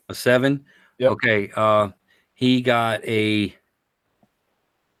 7. A 7? Yep. Okay. He got an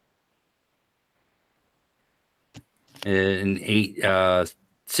 8,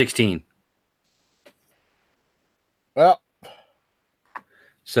 16. Well,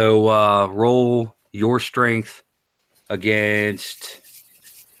 So roll your strength against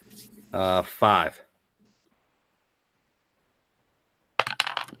 5.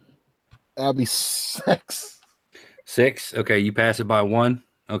 that'll be 6. 6. Okay, you pass it by 1.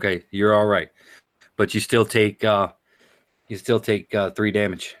 Okay, you're all right, but you still take 3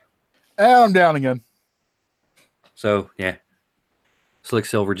 damage. And I'm down again. So yeah, Slick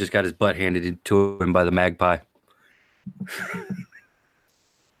Silver just got his butt handed to him by the magpie.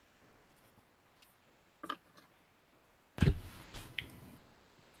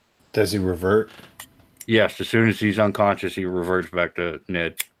 Does he revert? Yes, as soon as he's unconscious, he reverts back to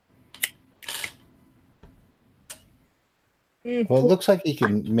Ned. Well, it looks like he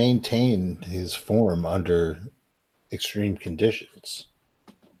can maintain his form under extreme conditions.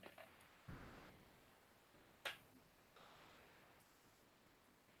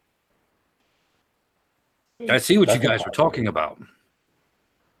 I see what you guys were talking about.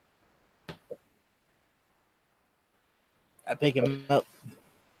 I pick him up.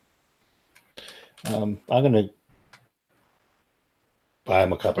 I'm gonna buy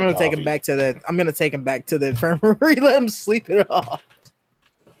him a cup I'm of gonna take him back to the. I'm gonna take him back to the infirmary. Let him sleep it off.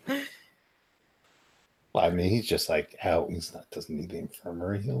 Well, I mean, he's just like out. Doesn't need the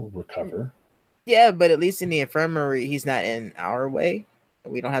infirmary. He'll recover. Yeah, but at least in the infirmary, he's not in our way.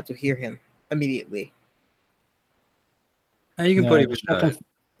 We don't have to hear him immediately. You can put him.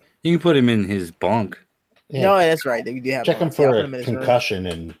 You can put him in his bunk. Yeah. No, that's right. We do have Check him bunks. Yeah, I'll for put a him in his room. concussion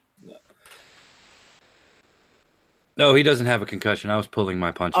and No, he doesn't have a concussion. I was pulling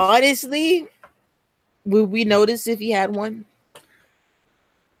my punches. Honestly, would we notice if he had one?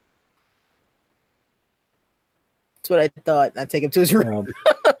 That's what I thought. I'd take him to his room.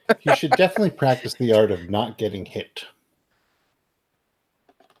 you should definitely practice the art of not getting hit.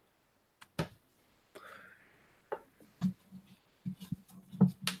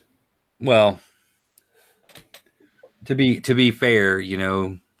 Well, to be fair,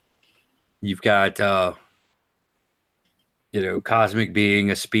 you've got Cosmic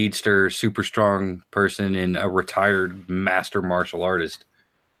being a speedster, super strong person, and a retired master martial artist.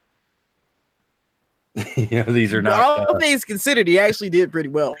 These are not all things considered. He actually did pretty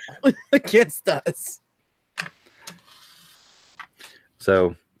well against us.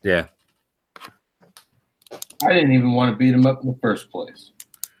 So yeah, I didn't even want to beat him up in the first place.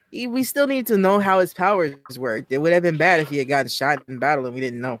 We still need to know how his powers worked. It would have been bad if he had gotten shot in battle and we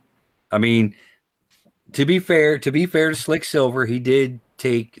didn't know. I mean, to be fair to Slick Silver, he did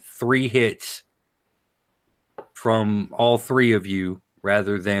take 3 hits from all 3 of you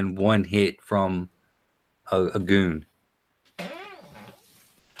rather than 1 hit from a goon.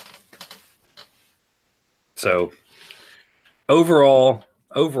 So overall,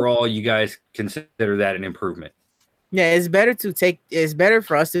 you guys consider that an improvement. Yeah, it's better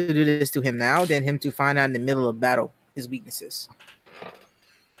for us to do this to him now than him to find out in the middle of battle his weaknesses.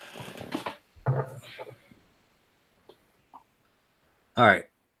 All right.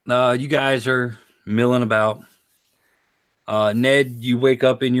 You guys are milling about. Ned, you wake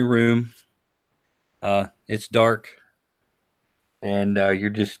up in your room. It's dark. And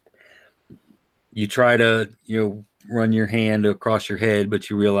you try to, run your hand across your head, but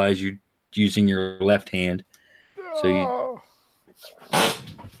you realize you're using your left hand. So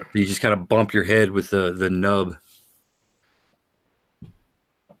you just kind of bump your head with the nub.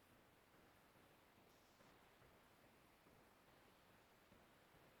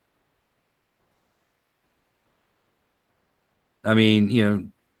 I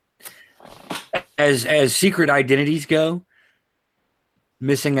mean, as secret identities go,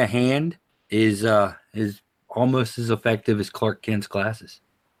 missing a hand is almost as effective as Clark Kent's glasses.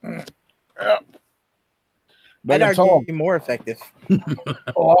 Yeah. I'd argue more effective. I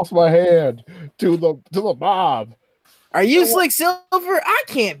lost my hand to the mob. Are you Slick Silver? I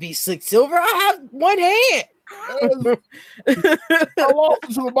can't be Slick Silver. I have one hand. I lost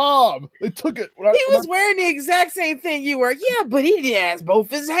it to the mob. They took it. He was wearing the exact same thing you were. Yeah, but he has both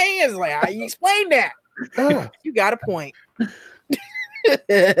his hands. Like, how you explain that? You got a point. What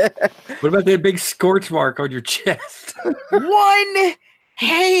about that big scorch mark on your chest? One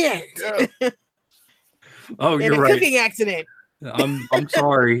hand. Yeah. Oh, In you're a right. cooking accident. I'm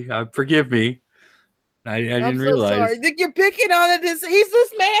sorry. Forgive me. I didn't realize. Sorry. You're picking on this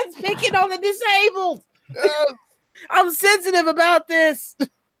man's picking on the disabled. I'm sensitive about this.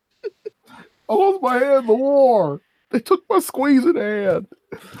 I lost my hand in the war. They took my squeezing hand.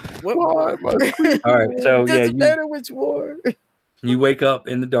 What Why? war? My squeezing All right, so yeah, Doesn't matter which war. you wake up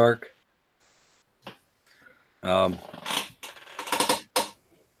in the dark.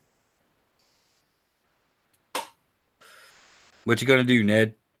 What you gonna do,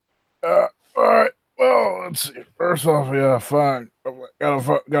 Ned? All right. Well, let's see. First off, yeah, fine.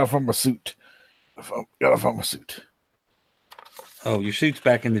 Gotta find my suit. Gotta find my suit. Oh, your suit's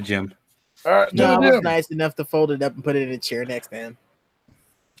back in the gym. All right. No, I to the was gym. nice enough to fold it up and put it in a chair next to him.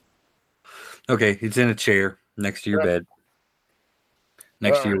 Okay, it's in a chair next to your bed,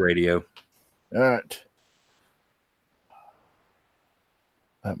 next to your radio. All right.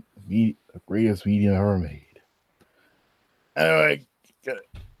 The greatest medium ever made. Anyway,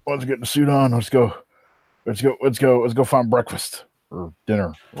 let's get the suit on. Let's go find breakfast or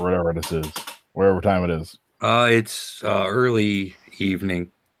dinner or whatever this is, whatever time it is. It's early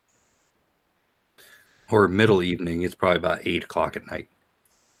evening or middle evening. It's probably about 8 o'clock at night.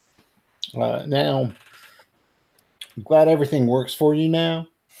 Now, I'm glad everything works for you now.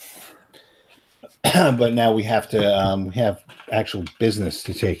 But now we have to we have actual business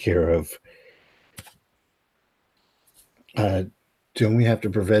to take care of. Don't we have to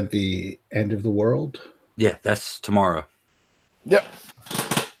prevent the end of the world? Yeah, that's tomorrow. Yep.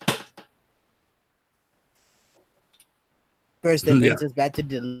 First, that Yeah. brings us back to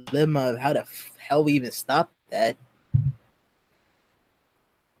the dilemma of how the hell we even stop that.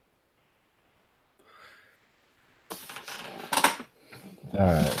 All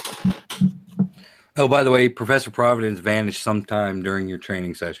right. Oh, by the way, Professor Providence vanished sometime during your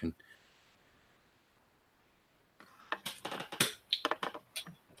training session.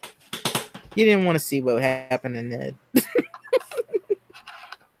 You didn't want to see what happened in Ned.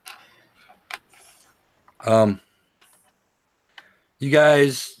 You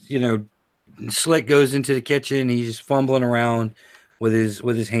guys, Slick goes into the kitchen. He's fumbling around with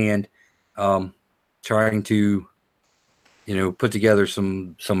his hand, trying to, put together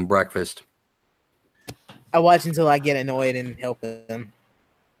some breakfast. I watch until I get annoyed and help him.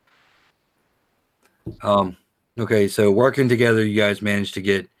 Okay, so working together, you guys managed to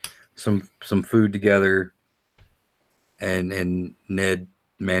get some food together, and Ned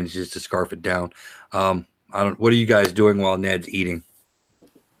manages to scarf it down. What are you guys doing while Ned's eating?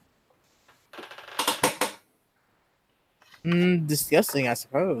 Disgusting, I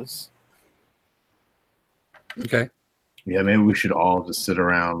suppose. Okay. Yeah, maybe we should all just sit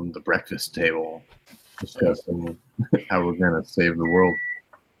around the breakfast table discussing how we're going to save the world.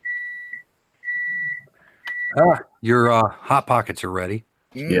 Your hot pockets are ready.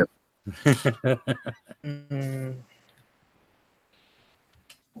 Yep.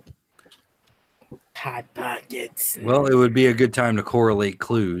 Hot pockets. Well, it would be a good time to correlate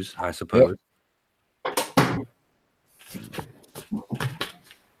clues, I suppose.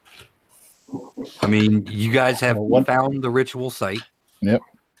 I mean, you guys have found the ritual site. Yep.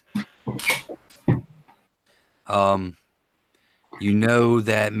 You know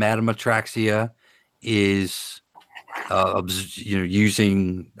that Madame Atraxia is,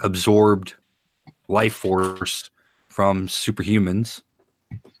 using absorbed life force from superhumans.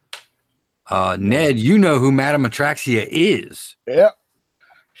 Ned, you know who Madame Atraxia is. Yep.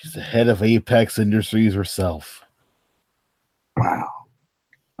 She's the head of Apex Industries herself. Wow.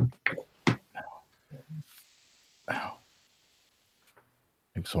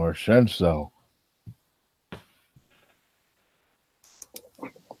 Makes more sense, though.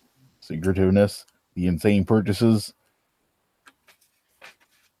 Secretiveness, the insane purchases.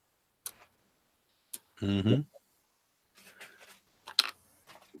 Mm-hmm.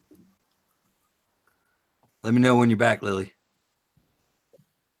 Let me know when you're back, Lily.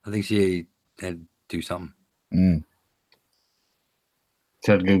 I think she had to do something.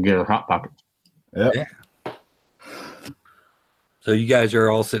 She had to go get her hot pocket. Yep. Yeah. So you guys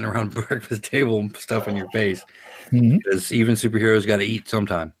are all sitting around the breakfast table and stuff in your face. Because even superheroes got to eat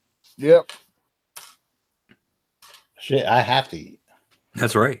sometime. Yep. Shit, I have to eat.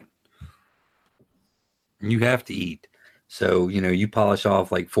 That's right. You have to eat. So, you polish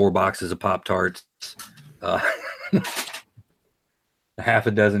off like 4 boxes of Pop-Tarts, half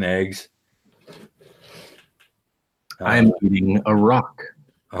a dozen eggs. I'm eating a rock.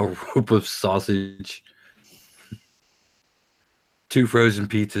 A rope of sausage. 2 frozen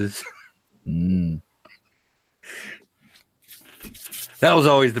pizzas. That was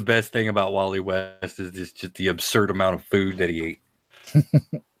always the best thing about Wally West is just the absurd amount of food that he ate.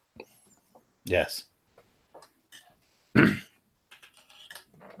 Yes.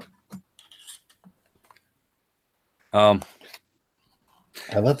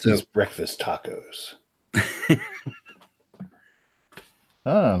 I love these breakfast tacos.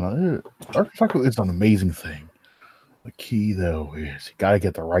 I don't know. Dark chocolate is an amazing thing. The key, though, is you got to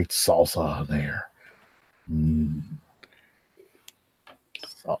get the right salsa in there.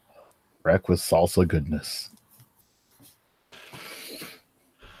 Breakfast salsa goodness.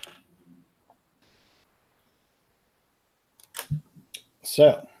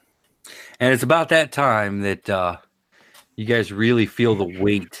 So, And it's about that time that you guys really feel the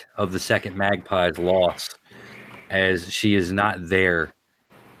weight of the second magpie's loss, as she is not there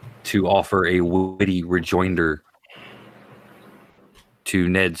to offer a witty rejoinder to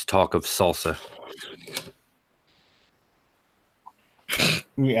Ned's talk of salsa.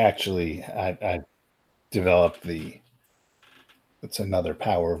 we actually, I developed it's another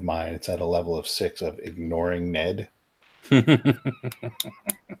power of mine. It's at a level of 6 of ignoring Ned.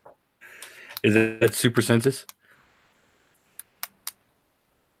 Is it super census?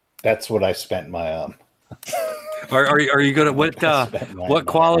 That's what I spent my Are you gonna what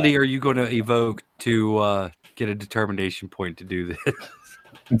quality my, are you gonna evoke to get a determination point to do this?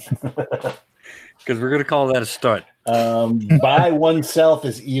 Because we're gonna call that a stunt. by oneself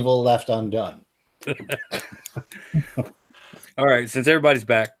is evil left undone. All right, since everybody's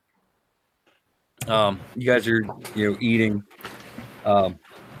back, you guys are eating.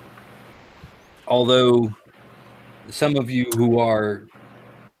 Although some of you who are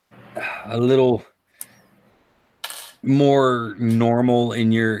a little more normal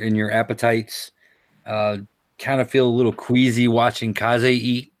in your appetites kind of feel a little queasy watching Kaze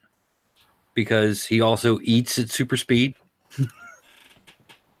eat, because he also eats at super speed.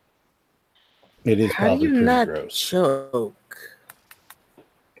 It is How do probably you pretty not gross. choke?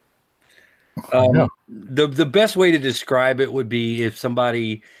 The best way to describe it would be if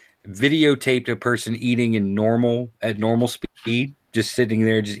somebody videotaped a person eating at normal speed, just sitting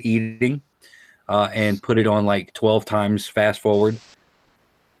there just eating, and put it on like 12 times fast forward.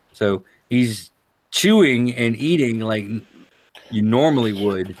 So he's chewing and eating like you normally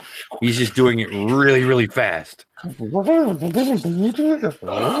would. He's just doing it really, really fast.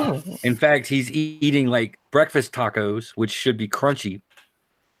 In fact, he's eating like breakfast tacos, which should be crunchy.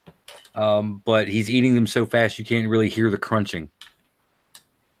 But he's eating them so fast you can't really hear the crunching.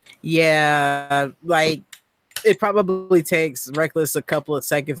 Yeah, like it probably takes Reckless a couple of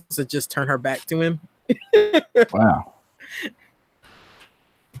seconds to just turn her back to him. Wow.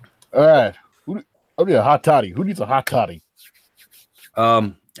 All right. I need a hot toddy. Who needs a hot toddy?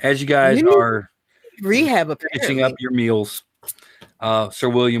 As you guys are Rehab finishing up apparently. your meals, Sir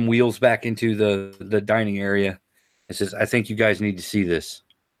William wheels back into the dining area and says, "I think you guys need to see this."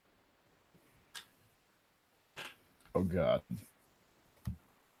 Oh, God.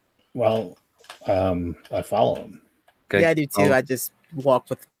 Well, I follow him Okay. Yeah, I do too. I just walk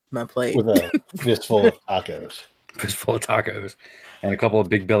with my plate. with a fistful of tacos. Fistful of tacos and a couple of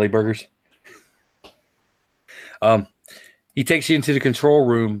big belly burgers. He takes you into the control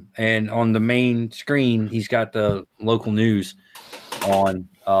room, and on the main screen, he's got the local news on.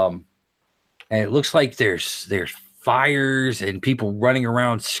 And it looks like there's fires and people running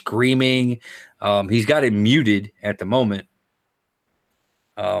around screaming. He's got it muted at the moment.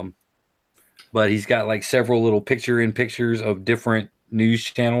 But he's got like several little pictures of different news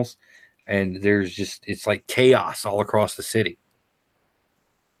channels, and it's like chaos all across the city.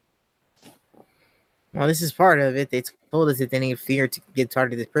 Well, this is part of it. They told us that they need fear to get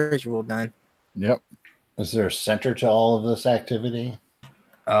targeted ritual done. Yep. Is there a center to all of this activity?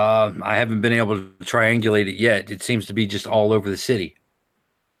 I haven't been able to triangulate it yet. It seems to be just all over the city.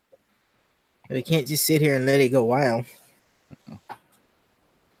 We can't just sit here and let it go wild.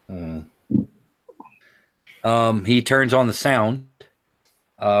 He turns on the sound.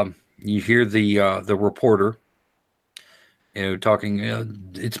 You hear the reporter, talking.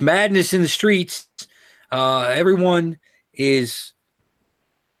 It's madness in the streets. Everyone is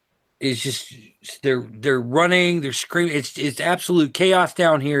just they're running, they're screaming. It's absolute chaos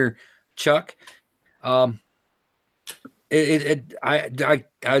down here, Chuck. I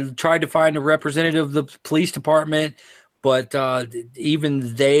tried to find a representative of the police department, but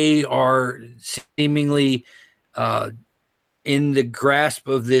even they are seemingly in the grasp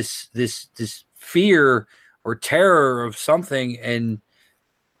of this fear or terror of something. And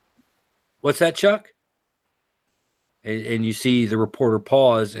what's that, Chuck? And you see the reporter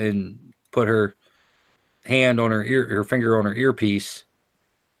pause and put her hand on her finger on her earpiece,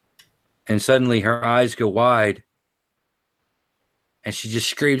 and suddenly her eyes go wide, and she just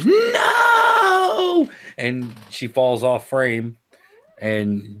screams, "No!" and she falls off frame.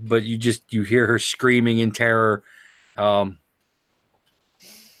 But you hear her screaming in terror.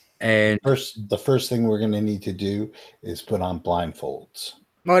 And The first thing we're going to need to do is put on blindfolds.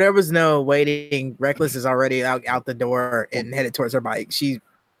 Oh, there was no waiting. Reckless is already out the door and headed towards her bike.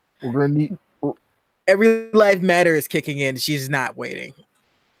 We're gonna need Every life matter is kicking in. She's not waiting.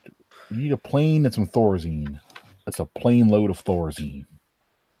 we need a plane and some Thorazine. That's a plane load of Thorazine.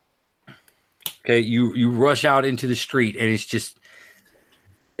 okay, you rush out into the street, and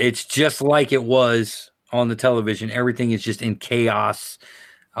it's just like it was on the television. Everything is just in chaos,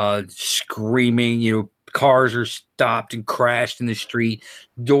 screaming. Cars are stopped and crashed in the street.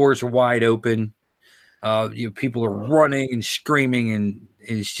 Doors are wide open. People are running and screaming, and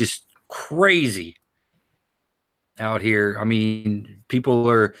it's just crazy out here. I mean, people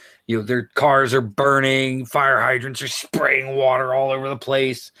are, their cars are burning. Fire hydrants are spraying water all over the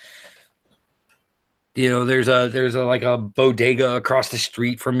place. There's a like a bodega across the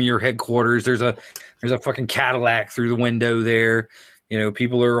street from your headquarters. There's a fucking Cadillac through the window there.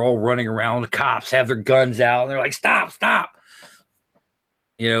 People are all running around. The cops have their guns out, and they're like, "Stop, stop!"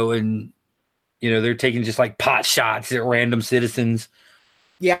 And they're taking just like pot shots at random citizens.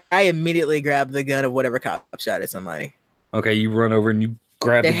 Yeah, I immediately grabbed the gun of whatever cop shot at somebody. Okay, you run over and you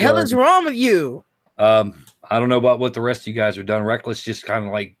grab the hell gun. is wrong with you? I don't know about what the rest of you guys are done. Reckless just kind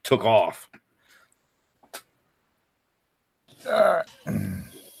of like took off.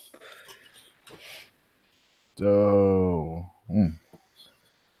 So,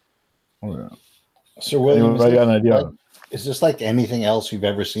 Sir William, anybody got an idea? Is this like anything else you've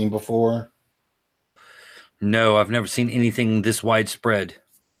ever seen before? No, I've never seen anything this widespread.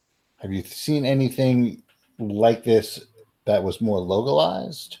 Have you seen anything like this that was more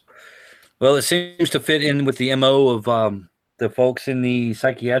localized? Well, it seems to fit in with the MO of the folks in the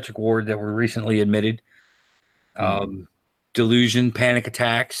psychiatric ward that were recently admitted. Delusion, panic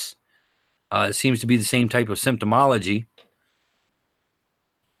attacks. It seems to be the same type of symptomology.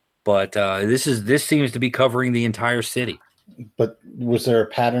 But this seems to be covering the entire city. But was there a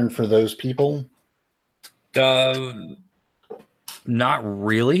pattern for those people? Not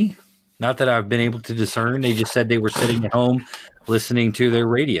really. Not that I've been able to discern. They just said they were sitting at home listening to their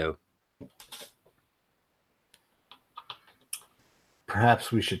radio.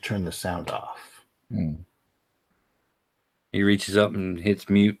 Perhaps we should turn the sound off. He reaches up and hits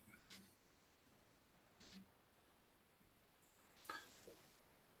mute.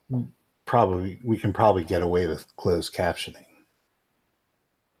 We can probably get away with closed captioning.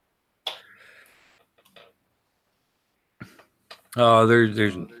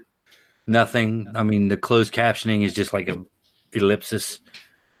 There's nothing. I mean, the closed captioning is just like a ellipsis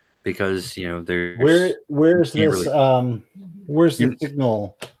because there's where's this really... where's the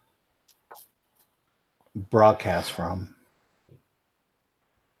signal broadcast from?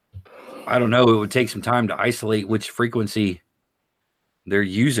 I don't know. It would take some time to isolate which frequency they're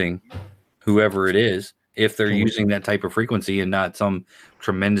using, whoever it is, if they're using that type of frequency and not some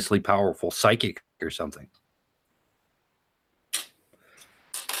tremendously powerful psychic or something.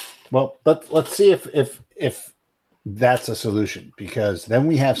 Well, let's see if that's a solution, because then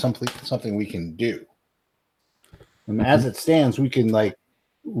we have something we can do. And as it stands, we can like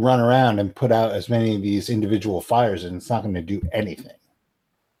run around and put out as many of these individual fires, and it's not going to do anything.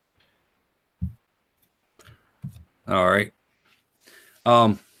 All right.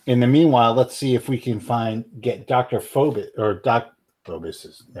 In the meanwhile, let's see if we can get Dr. Phobos or Dr.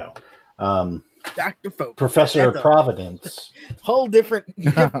 Professor Providence. Whole different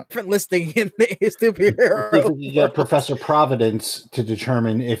listing in the superhero. If we can get Professor Providence to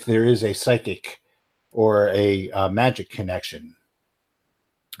determine if there is a psychic or a magic connection.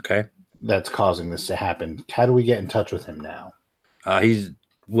 Okay. That's causing this to happen. How do we get in touch with him now?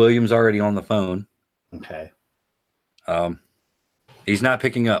 William's already on the phone. Okay. He's not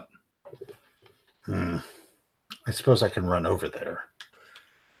picking up. I suppose I can run over there.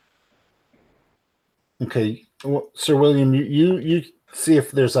 Okay, well, Sir William, you see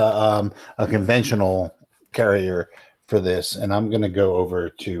if there's a conventional carrier for this, and I'm going to go over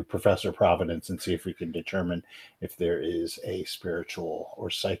to Professor Providence and see if we can determine if there is a spiritual or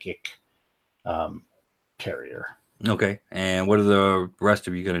psychic carrier. Okay, and what are the rest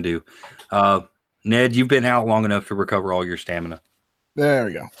of you going to do? Ned, you've been out long enough to recover all your stamina. There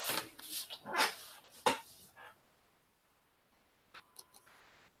we go.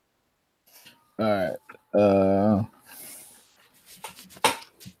 All right.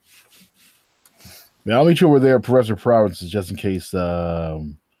 Now I'll meet you over there, Professor Providence, just in case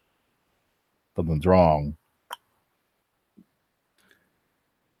something's wrong.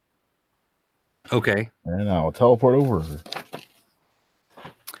 Okay. And I'll teleport over.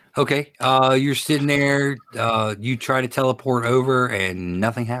 Okay. You're sitting there. You try to teleport over, and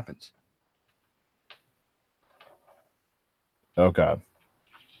nothing happens. Okay.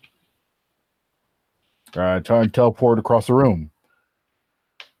 All right, try and teleport across the room.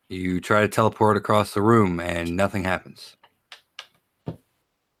 You try to teleport across the room, and nothing happens.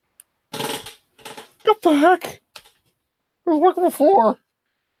 What the heck? It was working before.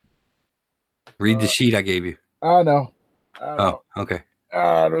 Read the sheet I gave you. I know. Oh, okay.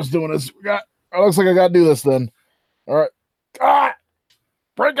 I'm just doing this. It looks like I got to do this then. All right. Ah!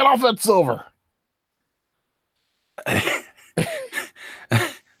 Breaking off that silver.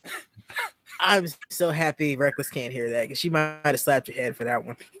 I'm so happy Reckless can't hear that because she might have slapped your head for that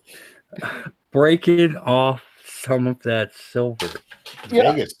one. Breaking off some of that silver.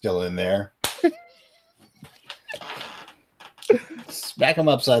 Yeah. Vega's still in there. Smack him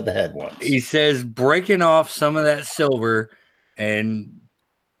upside the head once. He says breaking off some of that silver, and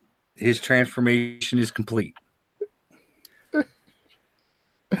his transformation is complete.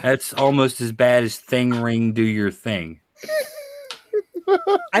 That's almost as bad as Thing Ring Do Your Thing.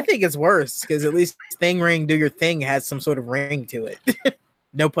 I think it's worse because at least Thing Ring Do Your Thing has some sort of ring to it.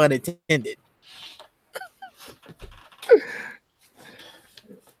 No pun intended.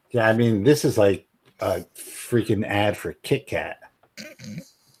 Yeah, I mean, this is like a freaking ad for Kit Kat.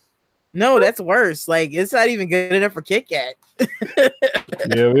 No, that's worse. Like, it's not even good enough for Kit Kat.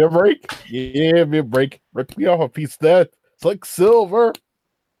 Give me a break. Give me a break. Rip me off a piece of that. It's like silver.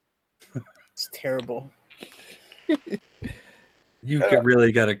 It's terrible. You could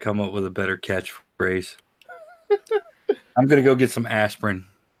really got to come up with a better catchphrase. I'm gonna go get some aspirin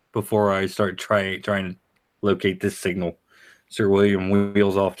before I start trying to locate this signal. Sir William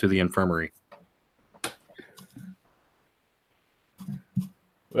wheels off to the infirmary.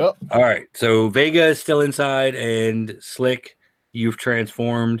 Well, All right, so Vega is still inside, and Slick, you've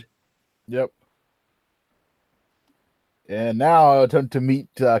transformed. yep. And now I'll attempt to meet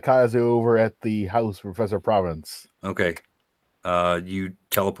Kazu over at the house of Professor Providence. Okay, you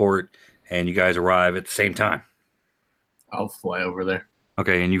teleport, and you guys arrive at the same time. I'll fly over there.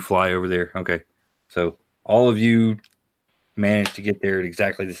 Okay, and you fly over there. Okay, so all of you managed to get there at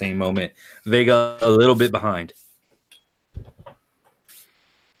exactly the same moment. Vega a little bit behind,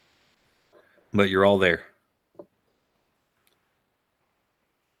 but you're all there.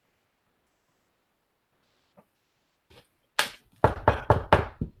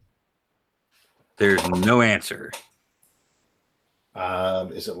 There's no answer.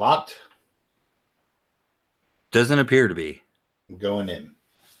 Is it locked? Doesn't appear to be. I'm going in.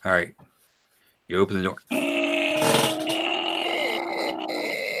 All right. You open the door.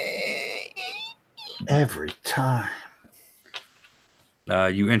 Every time.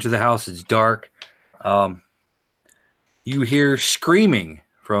 You enter the house. It's dark. You hear screaming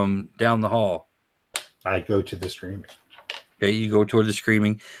from down the hall. I go to the screaming. Okay, you go toward the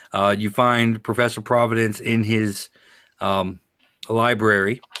screaming. You find Professor Providence in his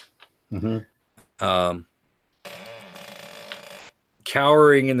library,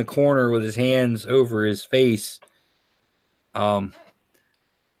 cowering in the corner with his hands over his face.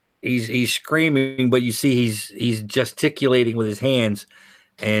 He's screaming, but you see he's gesticulating with his hands,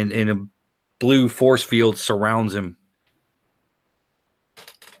 and a blue force field surrounds him.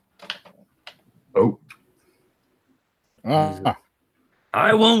 Oh,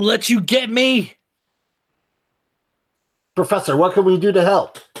 I won't let you get me. Professor, what can we do to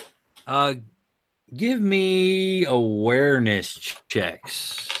help? Give me awareness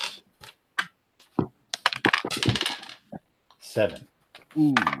checks. 7.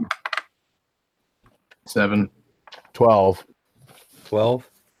 Ooh. 7. 12. 12.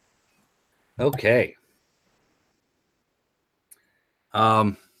 Okay.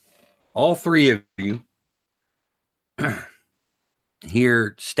 All three of you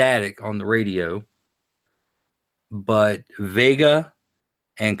hear static on the radio, but Vega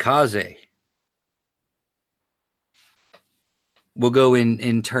and Kaze will go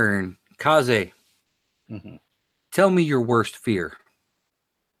in turn. Kaze, tell me your worst fear.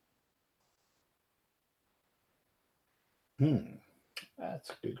 That's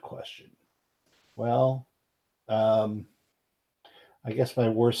a good question. Well, I guess my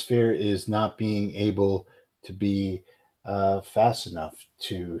worst fear is not being able to be fast enough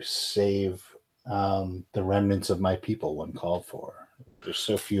to save the remnants of my people when called for. There's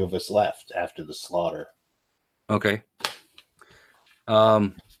so few of us left after the slaughter. Okay.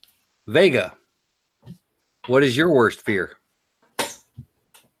 Vega, what is your worst fear?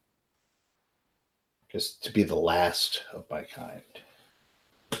 Just to be the last of my kind.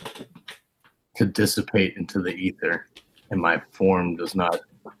 To dissipate into the ether, and my form does not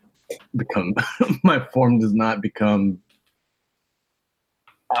become my form does not become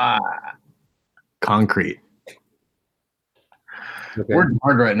concrete. Okay. Working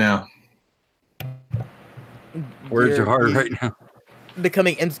hard right now. Words are hard You're right now.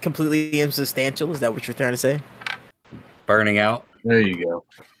 Becoming completely insubstantial. Is that what you're trying to say? Burning out. There you go.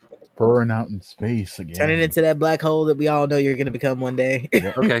 Burn out in space again. Turning into that black hole that we all know you're going to become one day.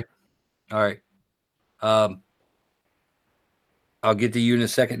 Okay. All right. I'll get to you in a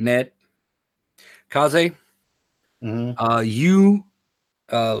second, Ned. Kaze, you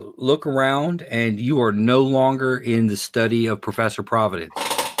look around and you are no longer in the study of Professor Providence.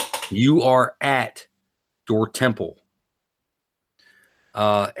 You are at your temple.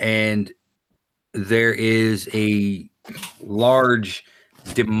 And there is a large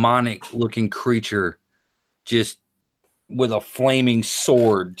demonic looking creature just with a flaming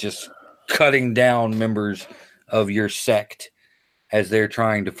sword just cutting down members of your sect as they're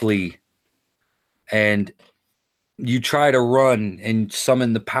trying to flee. And you try to run and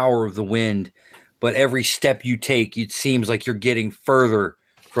summon the power of the wind, but every step you take, it seems like you're getting further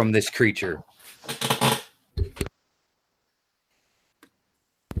from this creature.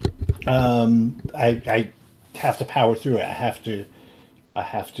 I have to power through it. I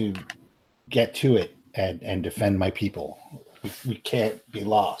have to get to it and defend my people. We can't be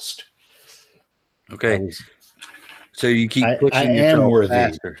lost. Okay. So you keep pushing I am yourself worthy.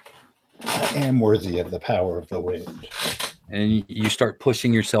 faster. I am worthy of the power of the wind. And you start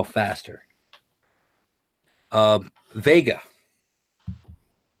pushing yourself faster. Vega.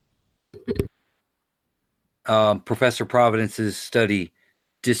 Professor Providence's study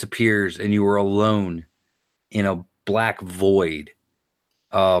disappears and you are alone in a black void.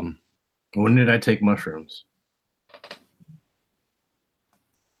 When did I take mushrooms?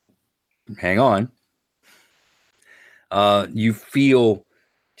 Hang on. You feel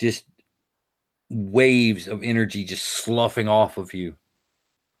just waves of energy just sloughing off of you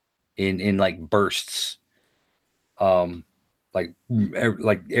in like bursts. Like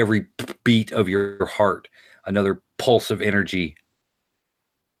every beat of your heart, another pulse of energy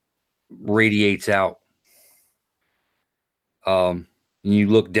radiates out. And you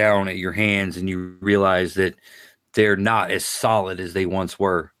look down at your hands and you realize that they're not as solid as they once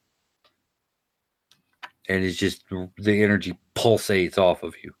were. And it's just the energy pulsates off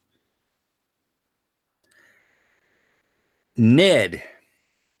of you. Ned.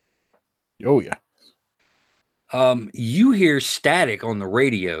 Oh, yeah. You hear static on the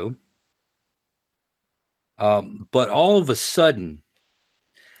radio. But all of a sudden,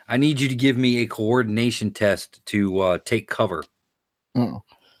 I need you to give me a coordination test to take cover. Oh.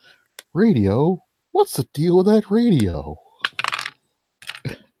 Radio? What's the deal with that radio?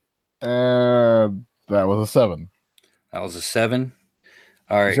 That was a 7. That was a 7.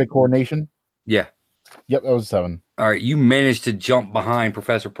 All right. You say coordination? Yeah. Yep, that was a 7. All right. You managed to jump behind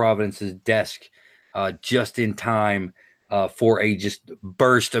Professor Providence's desk just in time for a just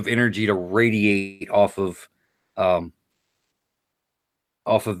burst of energy to radiate off of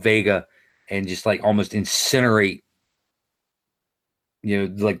Vega and just like almost incinerate. You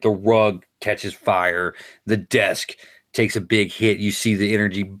know, like the rug catches fire, the desk takes a big hit. You see the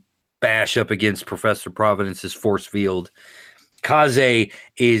energy bash up against Professor Providence's force field. Kaze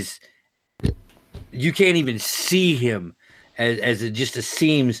is, you can't even see him as it just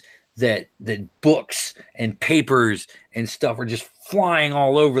seems that books and papers and stuff are just flying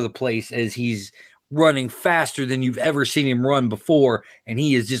all over the place as he's running faster than you've ever seen him run before. And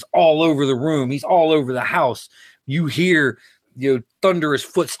he is just all over the room. He's all over the house. You hear, thunderous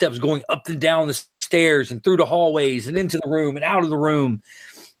footsteps going up and down the stairs and through the hallways and into the room and out of the room.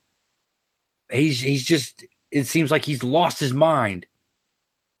 He's just, it seems like he's lost his mind.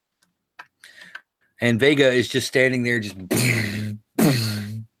 And Vega is just standing there just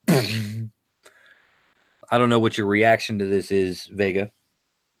I don't know what your reaction to this is, Vega.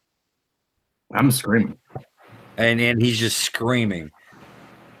 I'm screaming. And he's just screaming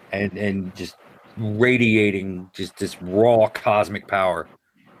and just radiating just this raw cosmic power.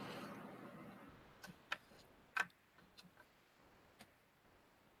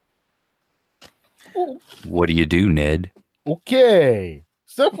 What do you do, Ned? Okay.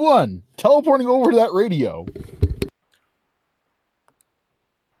 Step 1, teleporting over to that radio.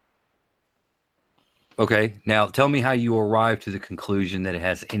 Okay, now tell me how you arrived to the conclusion that it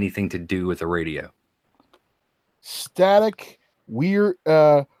has anything to do with the radio. Static, weird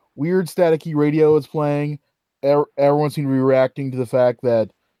staticky radio is playing. Everyone seemed to be reacting to the fact that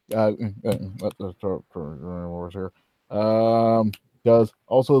does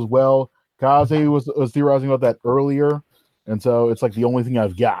also as well. Kaze was theorizing about that earlier. and so it's like the only thing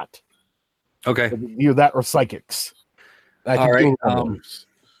I've got. Okay. Either that or psychics. I All can right. do one of those.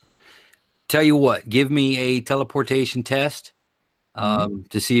 Tell you what, give me a teleportation test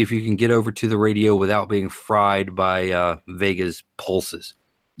to see if you can get over to the radio without being fried by Vega's pulses.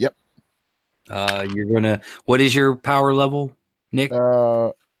 Yep. You're gonna. What is your power level, Nick?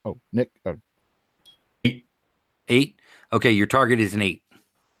 Nick. 8. Okay, your target is an 8.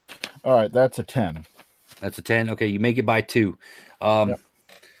 All right, that's a 10. That's a 10. Okay, you make it by 2. Yep.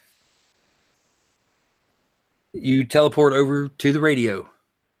 You teleport over to the radio.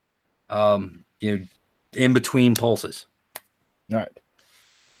 In between pulses. All right.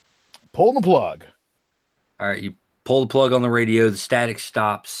 Pull the plug. All right, you pull the plug on the radio. The static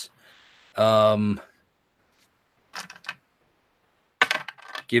stops.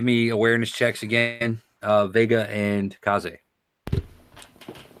 Give me awareness checks again, Vega and Kaze.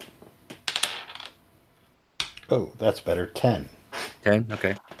 Oh, that's better. 10. 10.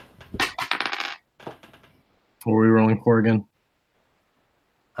 Okay. What were we rolling for again?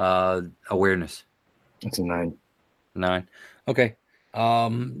 Awareness. It's a 9. 9. Okay.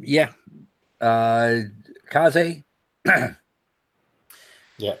 Yeah. Kaze.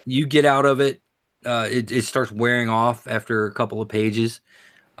 Yeah. You get out of it. It starts wearing off after a couple of pages.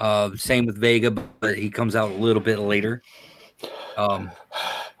 Same with Vega, but he comes out a little bit later.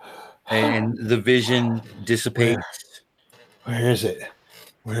 And the vision dissipates. Where is it?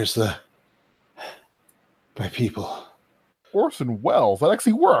 Where's my people? Orson Welles. That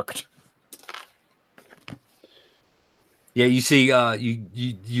actually worked. Yeah, you see,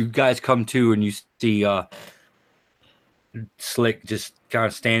 you guys come to and you see Slick just kind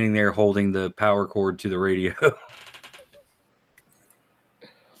of standing there holding the power cord to the radio.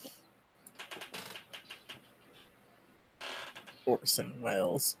 Orson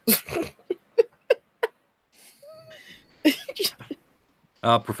Welles.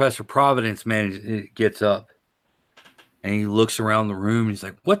 Professor Providence gets up and he looks around the room and he's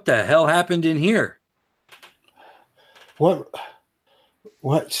like, "What the hell happened in here?" What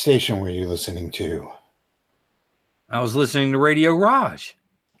station were you listening to? I was listening to Radio Raj.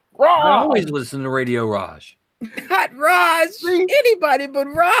 I Raj! always listen to Radio Raj. Not Raj. Anybody but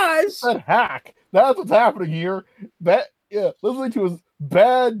Raj. That hack. That's what's happening here. Listening to his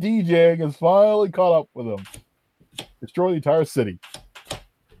bad DJing has finally caught up with him. Destroy the entire city.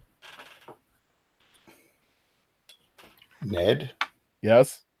 Ned,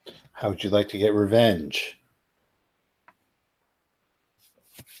 Yes. how would you like to get revenge?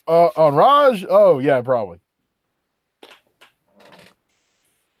 On Raj? Oh, yeah, probably.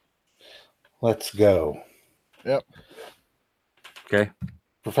 Let's go. Yep. Okay.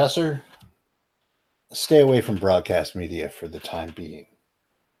 Professor, stay away from broadcast media for the time being.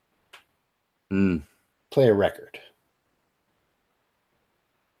 Play a record.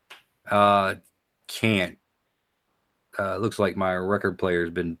 Can't. Looks like my record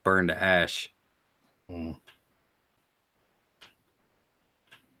player's been burned to ash.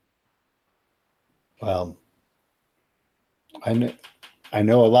 Well, I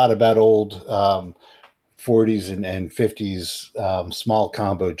know a lot about old 40s and 50s small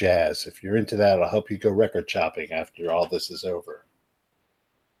combo jazz. If you're into that, I'll help you go record shopping after all this is over.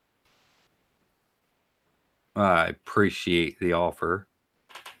 I appreciate the offer.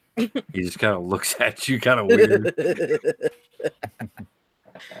 He just kind of looks at you kind of weird.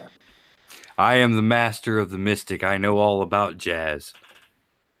 I am the master of the mystic. I know all about jazz.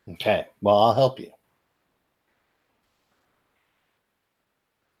 Okay, well, I'll help you.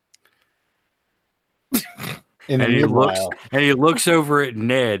 In the And meanwhile, he looks over at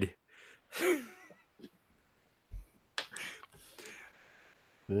Ned.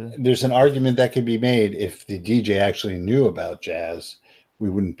 there's an argument that could be made if the DJ actually knew about jazz, we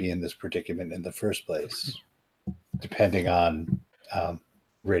wouldn't be in this predicament in the first place, depending on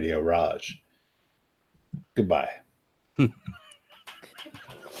Radio Raj. Goodbye. You're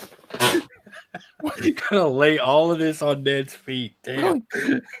gonna lay all of this on Ned's feet. Damn.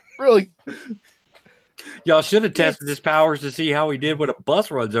 Really? Y'all should have tested his powers to see how he did when a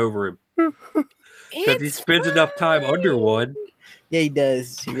bus runs over him. Because he spends enough time under one. Yeah, he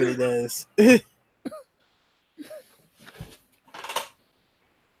does. He really does.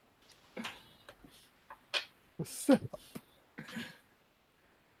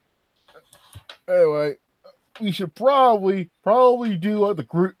 Anyway, we should probably do like the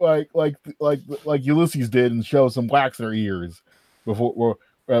group like Ulysses did and show some wax in our ears before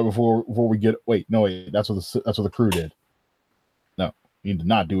we get. Wait, that's what the crew did. No, you need to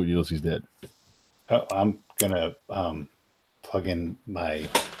not do what Ulysses did. Oh, I'm gonna plug in my.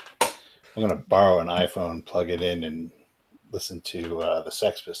 I'm gonna borrow an iPhone, plug it in, and listen to the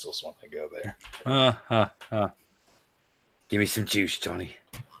Sex Pistols when I go there. Give me some juice, Johnny.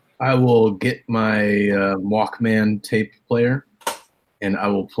 I will get my Walkman tape player, and I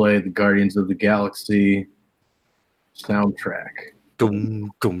will play the Guardians of the Galaxy soundtrack.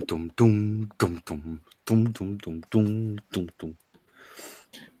 Dum dum dum dum dum dum dum dum dum dum dum dum.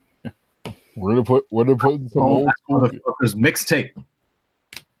 We're gonna put some old school. Motherfuckers mixtape.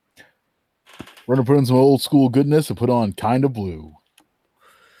 We're gonna put in some old school goodness and put on Kinda Blue.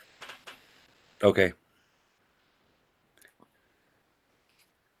 Okay.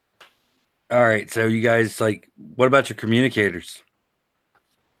 All right. So you guys what about your communicators?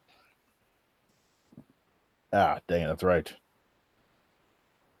 Ah, dang it, that's right.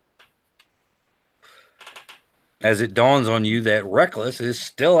 As it dawns on you that Reckless is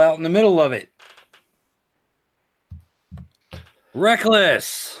still out in the middle of it.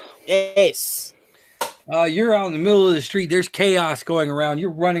 Reckless. Yes. You're out in the middle of the street. There's chaos going around. You're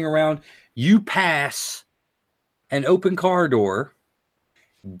running around. You pass an open car door.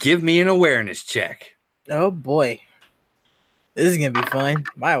 Give me an awareness check. Oh boy. This is gonna be fun.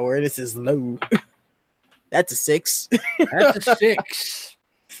 My awareness is low. That's a 6. That's a 6.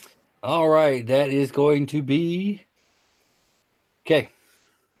 All right, that is going to be okay.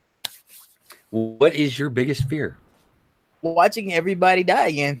 What is your biggest fear? Watching everybody die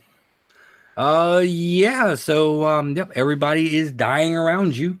again. Yeah. So, yep, everybody is dying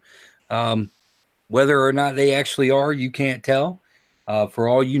around you. Whether or not they actually are, you can't tell. For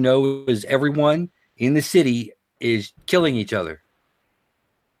all you know, is everyone in the city is killing each other.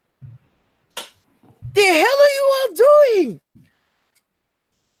 The hell are you all doing?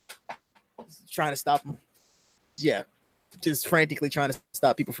 Trying to stop them. Yeah, just frantically trying to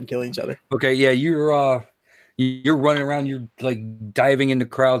stop people from killing each other. Okay, yeah, you're running around. You're diving into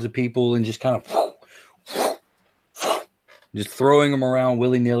crowds of people and just kind of just throwing them around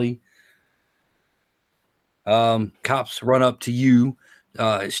willy nilly. Cops run up to you,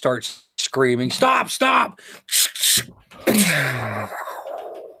 starts screaming, "Stop! Stop!"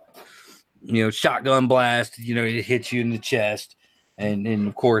 Shotgun blast. It hits you in the chest. And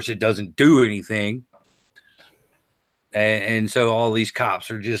of course, it doesn't do anything. And so all these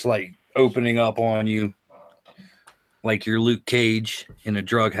cops are just opening up on you like you're Luke Cage in a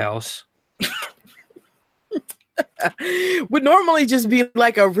drug house. Would normally just be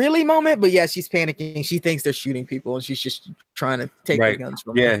like a really moment, but yeah, she's panicking. She thinks they're shooting people and she's just trying to take the guns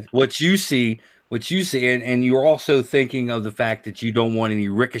from them. What you see, and you're also thinking of the fact that you don't want any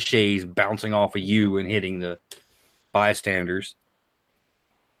ricochets bouncing off of you and hitting the bystanders.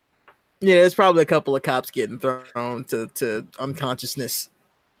 Yeah, there's probably a couple of cops getting thrown to unconsciousness.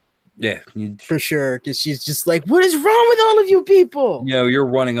 Yeah, for sure. Because she's just like, "What is wrong with all of you people?" You're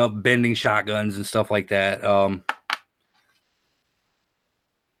running up, bending shotguns and stuff like that.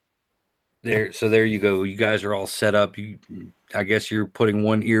 There you go. You guys are all set up. I guess you're putting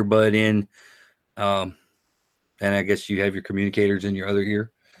one earbud in, and I guess you have your communicators in your other ear.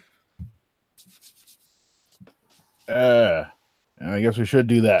 I guess we should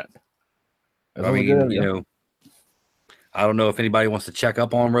do that. I mean, I don't know if anybody wants to check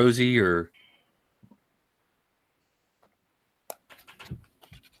up on Rosie or.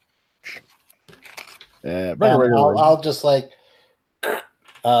 I'll just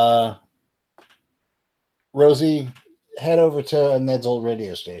Rosie, head over to Ned's old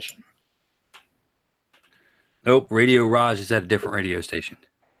radio station. Nope, Radio Raj is at a different radio station.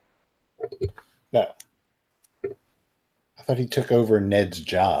 No. I thought he took over Ned's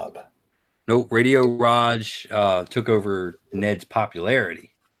job. Nope, Radio Raj took over Ned's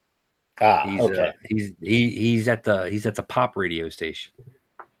popularity. Okay. He's at the pop radio station.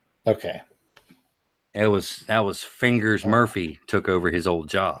 Okay. That was Fingers Murphy took over his old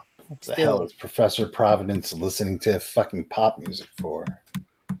job. What the hell is Professor Providence listening to fucking pop music for?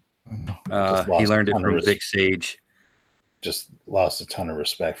 He learned it from Vic Sage. Just lost a ton of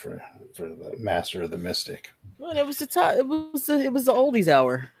respect for the master of the mystic. Well, it was the top. It was the oldies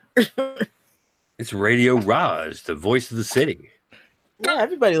hour. It's Radio Raj, the voice of the city. Yeah,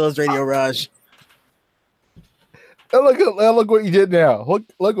 everybody loves Radio Raj. Look what you did now.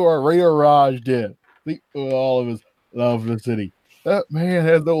 Look what Radio Raj did. All of his love for the city. That man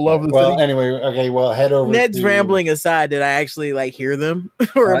has no love for the city. Well, anyway, okay. Well, head over. Ned's rambling aside. Did I actually hear them?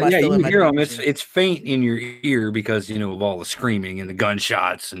 Or am I still in my hear them. It's faint in your ear because of all the screaming and the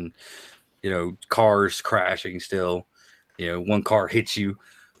gunshots and cars crashing. Still, one car hits you.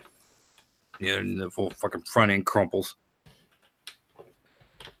 And the full fucking front end crumples.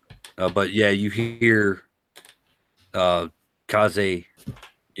 But yeah, you hear Kaze,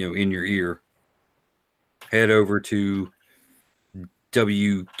 in your ear. Head over to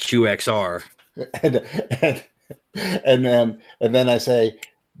WQXR. And then I say,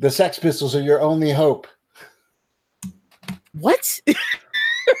 the Sex Pistols are your only hope. What?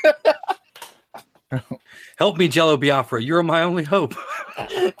 Help me, Jello Biafra. You're my only hope.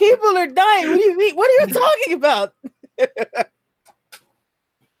 People are dying. What do you mean? What are you talking about?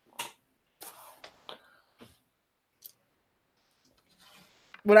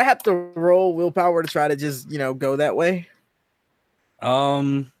 Would I have to roll willpower to try to just, go that way?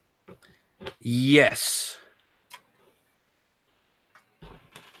 Yes.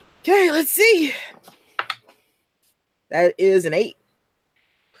 Okay, let's see. That is an 8.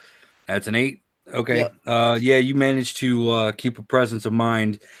 That's an 8. Okay. Yep. Yeah, you managed to keep a presence of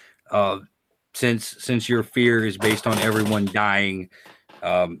mind. Since your fear is based on everyone dying,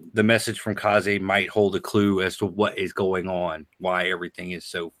 the message from Kaze might hold a clue as to what is going on, why everything is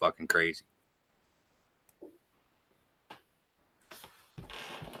so fucking crazy.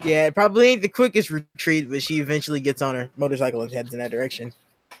 Yeah, it probably ain't the quickest retreat, but she eventually gets on her motorcycle and heads in that direction.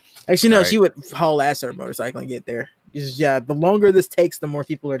 Actually, no, All right. she would haul ass her motorcycle and get there. Yeah, the longer this takes, the more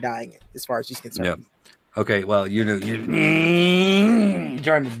people are dying, as far as she's concerned. Yep. Okay, well, you're trying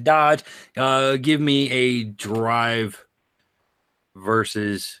to dodge. Give me a drive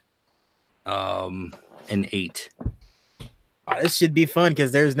versus an 8. This should be fun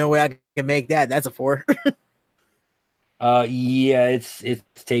because there's no way I can make that. That's a 4. Yeah, it's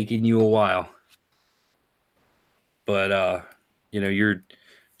taking you a while. But you're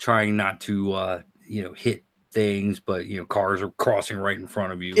trying not to hit things, but cars are crossing right in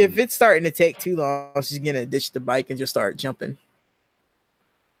front of you. If it's starting to take too long, she's gonna ditch the bike and just start jumping.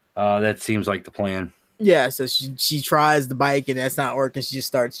 That seems like the plan. Yeah, so she tries the bike and that's not working. She just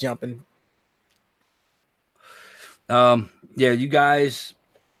starts jumping. Yeah, you guys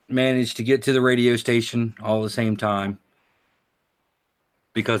managed to get to the radio station all at the same time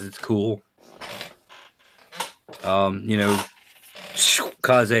because it's cool.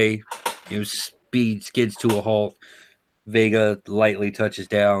 Kaze, skids to a halt. Vega lightly touches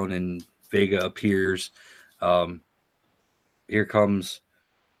down, and Vega appears. Here comes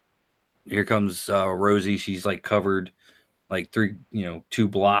Rosie. She's like covered like 2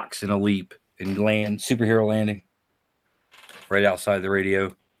 blocks in a leap and superhero landing right outside the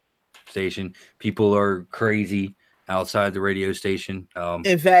radio station. People are crazy outside the radio station.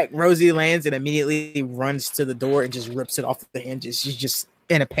 In fact, Rosie lands and immediately runs to the door and just rips it off the hinges. She's just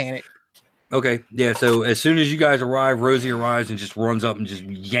in a panic. Okay, yeah. So as soon as you guys arrive, Rosie arrives and just runs up and just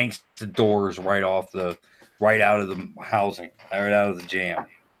yanks the doors right out of the housing, right out of the jam,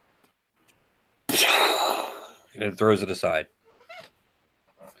 and throws it aside.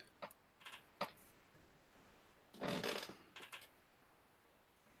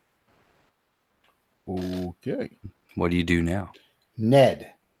 Okay. What do you do now?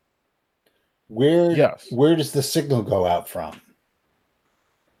 Ned, where Yes. where does the signal go out from?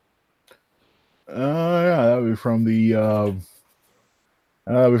 Yeah, that would be from the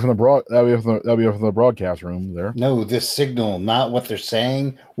broadcast room there. No, this signal, not what they're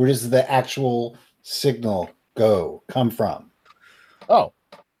saying. Where does the actual signal come from? Oh,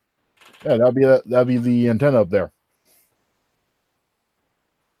 yeah, that'd be the antenna up there.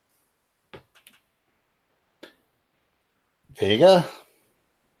 Vega,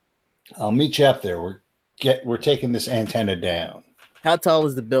 I'll meet you up there. We're taking this antenna down. How tall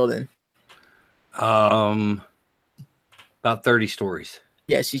is the building? About 30 stories.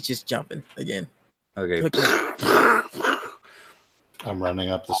 Yeah, she's just jumping again. Okay. I'm running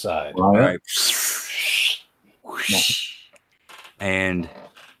up the side. All right. And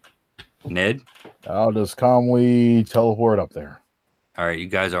Ned? I'll just calmly teleport up there. All right, you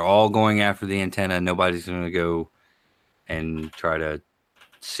guys are all going after the antenna. Nobody's going to go and try to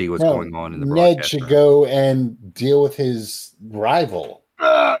see what's going on in the broadcast Ned should room. go and deal with his rival.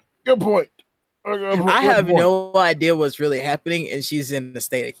 Good point. I have no idea what's really happening, and she's in a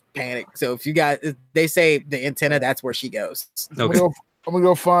state of panic. So if they say the antenna, that's where she goes. Okay. I'm gonna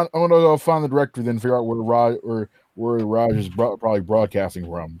go find the director, then figure out where Raj is probably broadcasting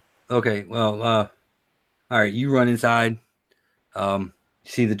from. Okay. Well, all right. You run inside. You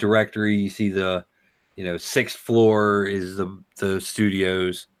see the directory. You see the, 6th floor is the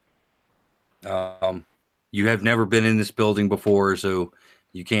studios. You have never been in this building before, so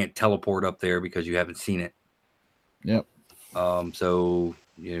you can't teleport up there because you haven't seen it. Yep. So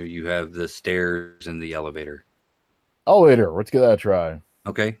you have the stairs and the elevator. Elevator. Let's give that a try.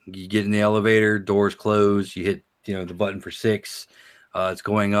 Okay. You get in the elevator. Doors close. You hit the button for 6. It's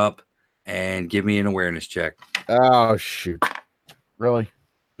going up, and give me an awareness check. Oh shoot! Really?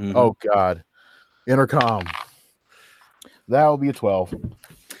 Mhm. Oh god! Intercom. That will be a 12.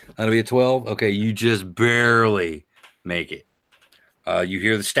 That'll be a 12. Okay, you just barely make it. You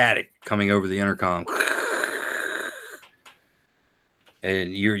hear the static coming over the intercom,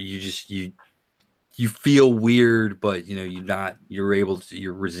 and you feel weird, but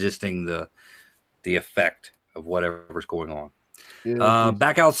you're resisting the effect of whatever's going on. Yeah,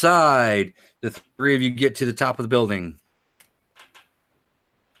 Back outside, the three of you get to the top of the building.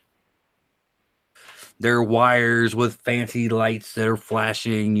 There are wires with fancy lights that are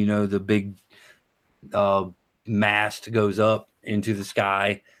flashing. The big mast goes up into the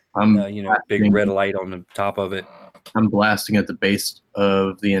sky. Big red light on the top of it. I'm blasting at the base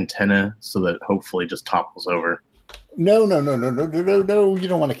of the antenna so that it hopefully just topples over. No. You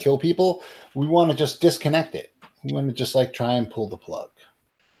don't want to kill people. We want to just disconnect it. We want to just try and pull the plug.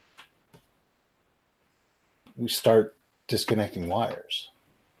 We start disconnecting wires.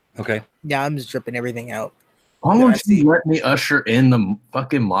 Okay. Yeah, I'm just dripping everything out. Why won't you let me usher in the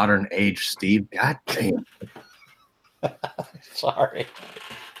fucking modern age, Steve? God damn. Sorry.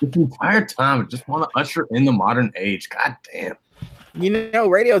 The entire time, I just want to usher in the modern age. God damn.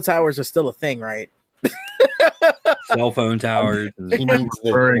 Radio towers are still a thing, right? Cell phone towers. He means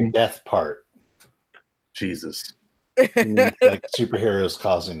the death part. Jesus. Like superheroes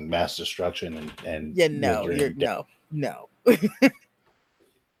causing mass destruction and no.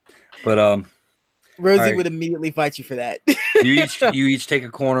 But Rosie right. would immediately fight you for that. you each take a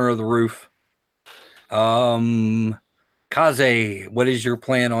corner of the roof. Kaze, what is your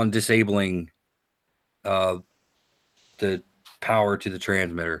plan on disabling the power to the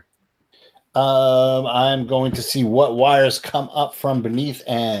transmitter? I'm going to see what wires come up from beneath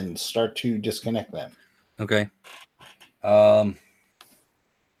and start to disconnect them. Okay.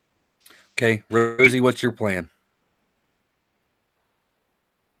 Okay, Rosie, what's your plan?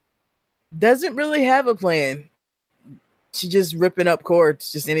 Doesn't really have a plan. She just ripping up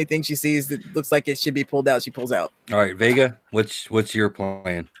cords. Just anything she sees that looks like it should be pulled out, she pulls out. All right, Vega, what's your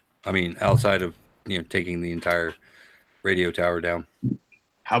plan? I mean, outside of taking the entire radio tower down.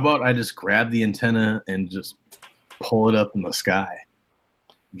 How about I just grab the antenna and just pull it up in the sky?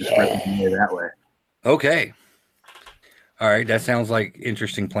 Just rip it away that way. Okay. All right, that sounds like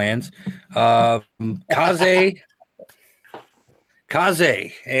interesting plans. Kaze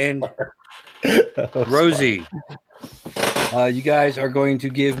and Rosie, you guys are going to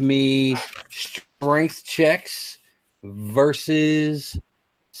give me strength checks versus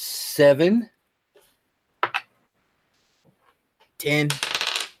 7. 10.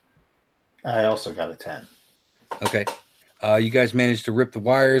 I also got a 10. Okay. You guys managed to rip the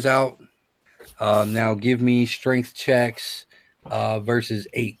wires out. Now give me strength checks versus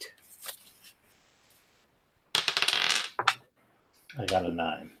 8. I got a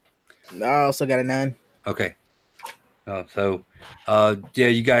 9. I also got a 9. Okay.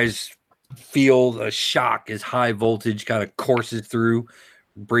 You guys feel a shock as high voltage kind of courses through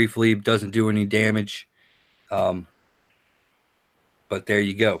briefly, doesn't do any damage. But there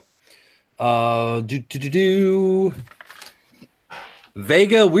you go.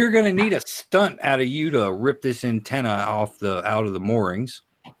 Vega, we're gonna need a stunt out of you to rip this antenna out of the moorings.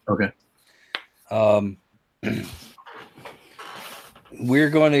 Okay. You're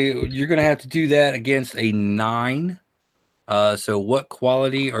gonna have to do that against a 9. So what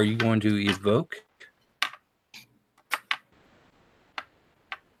quality are you going to evoke?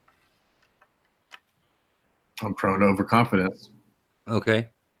 I'm prone to overconfidence. Okay.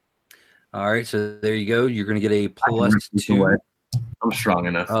 All right. So there you go. You're going to get a +2. I'm strong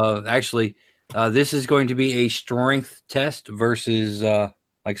enough. Actually, this is going to be a strength test versus, like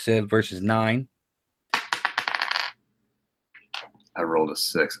I said, versus 9. I rolled a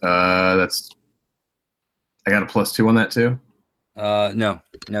 6. I got a +2 on that too. No,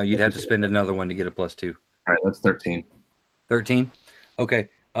 you'd have to spend another one to get a +2. All right, that's 13. 13. Okay.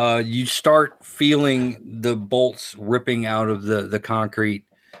 You start feeling the bolts ripping out of the concrete,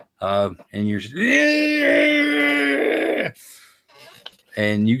 and you're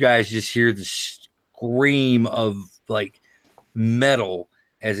and you guys just hear the scream of like metal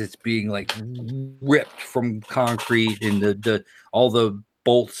as it's being like ripped from concrete, and the all the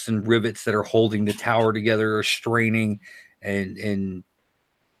bolts and rivets that are holding the tower together are straining, and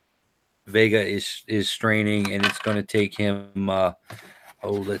Vega is straining, and it's going to take him.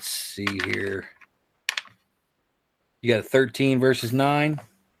 Let's see here. You got a 13 versus 9.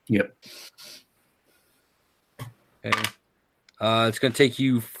 Yep. Okay. It's going to take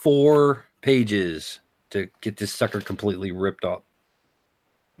you 4 pages to get this sucker completely ripped up.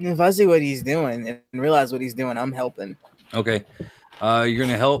 If I see what he's doing and realize what he's doing, I'm helping. Okay. You're going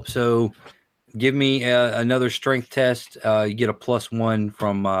to help. So Give me another strength test. You get a +1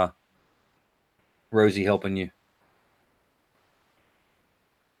 from Rosie helping you.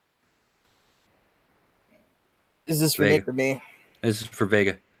 Is this for Vega. Nick or me? This is for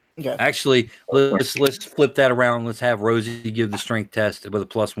Vega. Okay. Actually, let's flip that around. Let's have Rosie give the strength test with a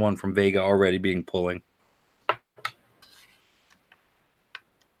 +1 from Vega already being pulling.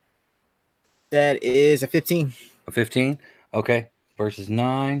 That is a 15. A 15? Okay. Versus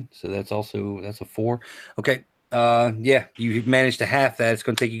 9. So that's a 4. Okay. Yeah, you managed to half that. It's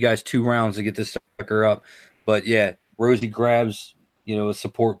gonna take you guys 2 rounds to get this sucker up. But yeah, Rosie grabs, a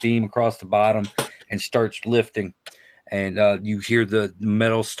support beam across the bottom and starts lifting. And you hear the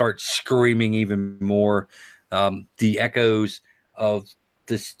metal start screaming even more. The echoes of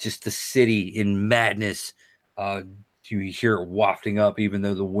this, just the city in madness. You hear it wafting up, even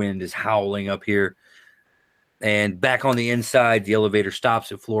though the wind is howling up here. And back on the inside, the elevator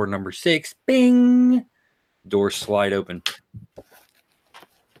stops at floor number 6. Bing! Doors slide open.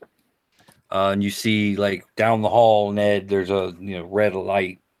 And you see, like, down the hall, Ned, there's a red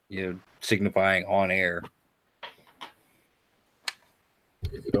light, signifying on air.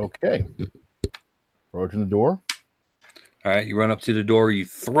 Okay. Approaching the door. All right, you run up to the door, you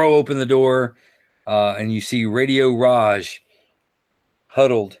throw open the door, and you see Radio Raj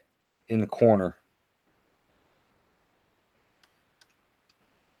huddled in the corner.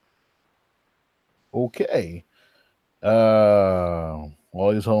 Okay. While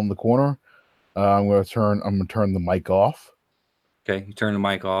he's home in the corner, I'm gonna turn the mic off. Okay, you turn the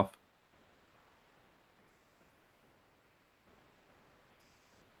mic off.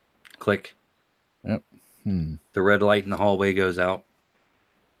 Click. Yep. The red light in the hallway goes out.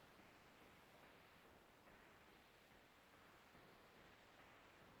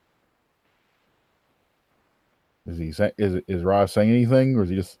 Is Raj saying anything, or is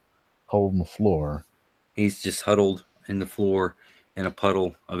he just holding the floor? He's just huddled in the floor in a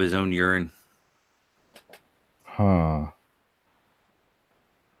puddle of his own urine. Huh.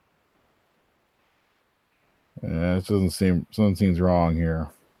 Yeah, something seems wrong here.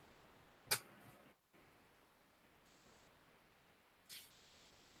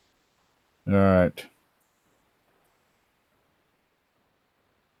 All right.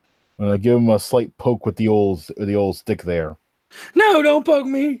 I'm gonna give him a slight poke with the old stick there. No, don't poke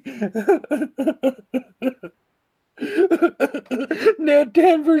me. Ned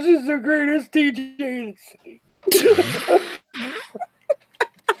Danvers is the greatest DJ in the city.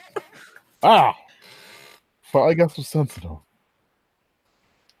 Ah! Finally got some sensitive.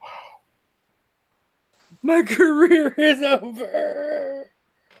 My career is over.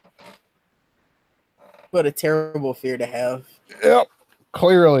 What a terrible fear to have. Yep.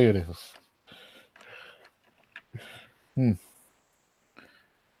 Clearly it is.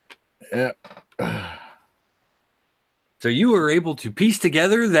 Yeah. So you were able to piece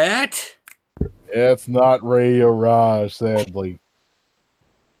together that? It's not Radio Raj, sadly.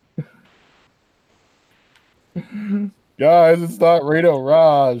 Guys, it's not Radio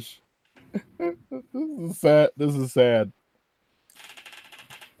Raj. This is sad.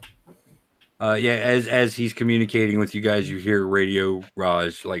 Yeah, as he's communicating with you guys, you hear Radio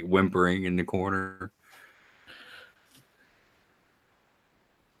Raj like whimpering in the corner.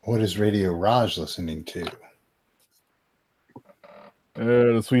 What is Radio Raj listening to?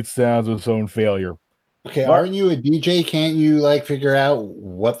 The sweet sounds of its own failure. Okay, aren't you a DJ? Can't you figure out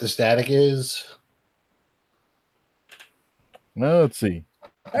what the static is? Well, let's see.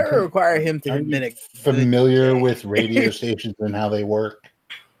 I would require him to Aren't you admit familiar with radio stations and how they work?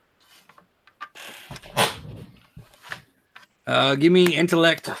 Give me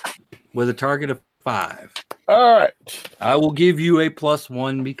intellect with a target of 5. All right. I will give you a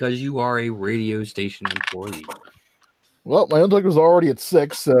 +1 because you are a radio station employee. Well, my intellect was already at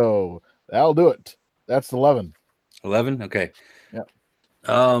 6, so that'll do it. That's 11. 11? Okay. Yeah.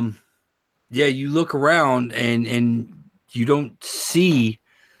 Yeah, you look around and you don't see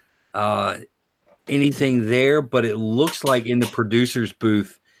anything there, but it looks like in the producer's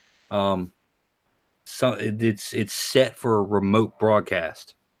booth, so it's set for a remote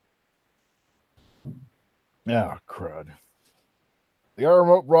broadcast. Yeah, crud. They got a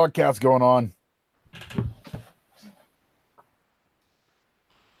remote broadcast going on.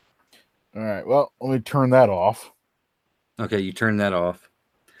 All right, well, let me turn that off. Okay, you turn that off.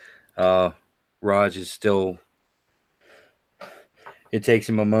 Raj is still... It takes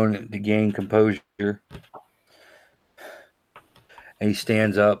him a moment to gain composure. And he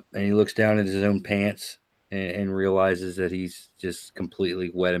stands up and he looks down at his own pants and realizes that he's just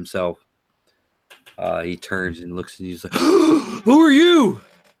completely wet himself. He turns and looks and he's like, "Who are you?"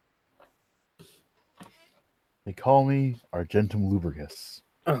 They call me Argentum Lubricus.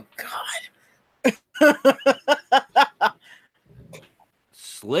 Oh God.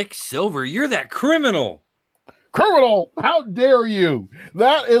 Slick Silver, you're that criminal. Criminal! How dare you?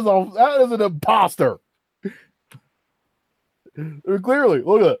 That is an imposter. Clearly,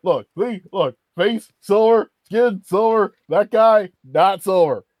 look at it. Look, see, look, face silver, skin silver. That guy not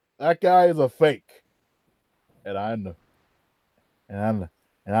silver. That guy is a fake. And I'm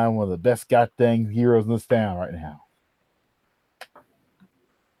one of the best goddamn heroes in this town right now.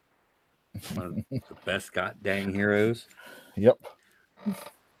 One of the best goddamn heroes. Yep.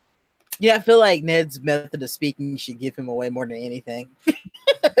 Yeah, I feel like Ned's method of speaking should give him away more than anything.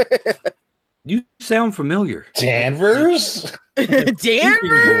 You sound familiar. Danvers?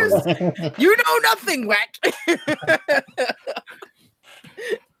 Danvers? You know nothing, Whack.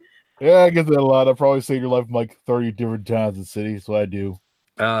 Yeah, I get that a lot. I probably saved your life in like 30 different towns and cities. So I do.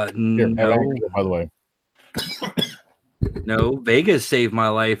 Here, have No, anchor, by the way. no. Vegas saved my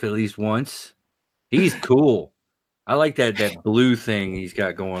life at least once. He's cool. I like that blue thing he's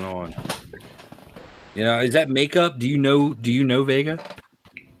got going on. You know, is that makeup? Do you know Vega?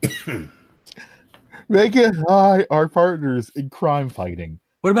 Vega and I are partners in crime fighting.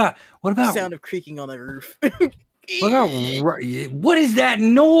 What about Sound of creaking on the roof. what is that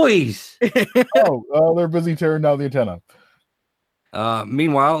noise? They're busy tearing down the antenna.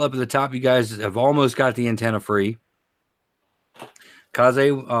 Meanwhile, up at the top, you guys have almost got the antenna free. Kaze,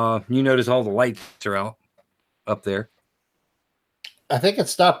 you notice all the lights are out up there. I think it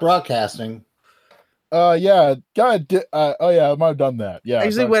stopped broadcasting. Yeah, God. I might have done that. Yeah.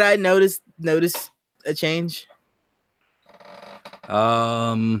 Actually, what I noticed a change.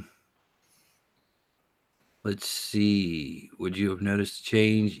 Let's see. Would you have noticed a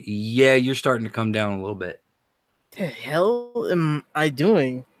change? Yeah, you're starting to come down a little bit. The hell am I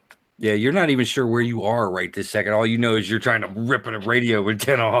doing? Yeah, you're not even sure where you are right this second. All you know is you're trying to rip a radio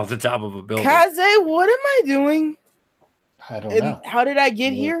antenna off the top of a building. Kaze, what am I doing? I don't know. How did I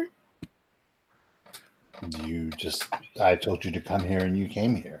get here? I told you to come here and you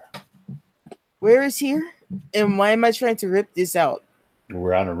came here. Where is here? And why am I trying to rip this out?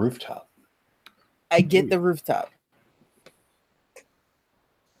 We're on a rooftop. I get the rooftop.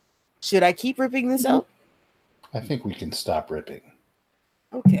 Should I keep ripping this out? I think we can stop ripping.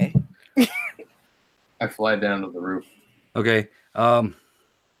 Okay. I fly down to the roof. Okay.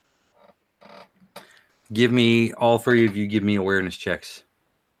 Give me, all three of you, give me awareness checks.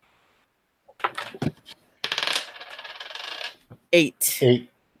 8. 8.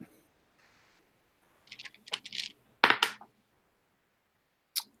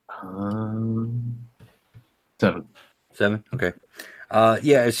 Seven. 7. Okay.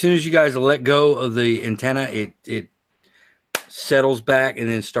 Yeah. As soon as you guys let go of the antenna, it settles back and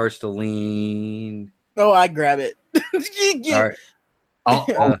then starts to lean. Oh, I grab it. All right.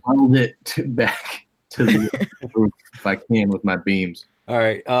 I'll hold it back to the roof if I can with my beams. All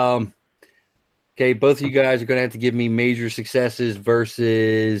right. Okay. Both of you guys are going to have to give me major successes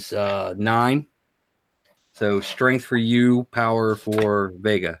versus 9. So strength for you, power for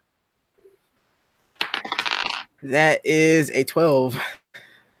Vega. That is a 12.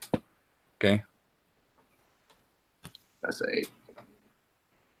 Okay. That's an 8.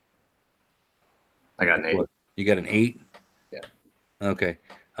 I got an 8. You got an 8? Yeah. Okay.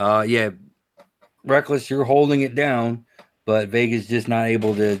 Yeah. Reckless, you're holding it down, but Vega's just not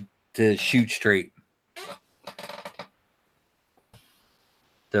able to shoot straight.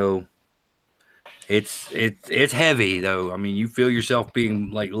 So it's heavy though. I mean, you feel yourself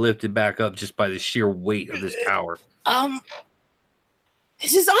being like lifted back up just by the sheer weight of this power.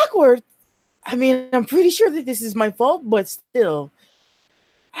 This is awkward. I mean, I'm pretty sure that this is my fault, but still,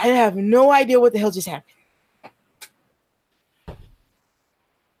 I have no idea what the hell just happened.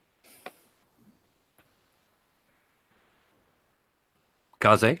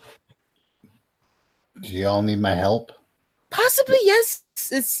 Kaze? Do y'all need my help? Possibly, yes.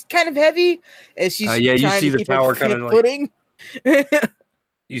 It's kind of heavy. And she's Yeah, you trying see to the keep her power kind of like footing.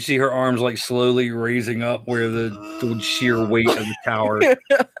 you see her arms like slowly raising up where the sheer weight of the tower.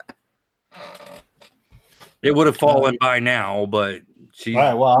 It would have fallen by now, but she. All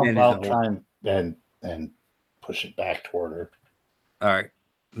right, well, managed I'll to hold. try and push it back toward her. All right.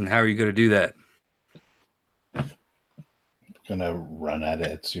 And how are you going to do that? Gonna run at it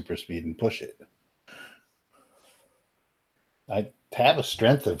at super speed and push it. I have a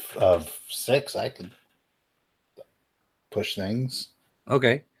strength of 6. I could push things.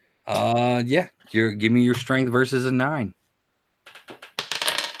 Okay. Yeah. Give me your strength versus a 9.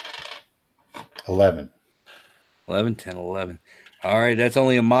 11. 11, 10, 11. All right. That's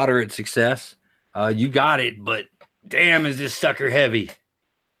only a moderate success. You got it, but damn, is this sucker heavy?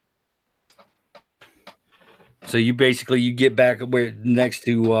 So you get back where next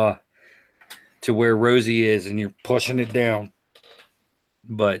to where Rosie is, and you're pushing it down.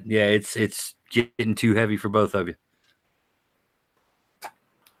 But yeah, it's getting too heavy for both of you.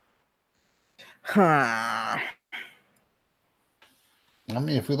 Huh. I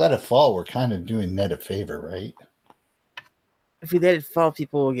mean, if we let it fall, we're kind of doing Ned a favor, right? If we let it fall,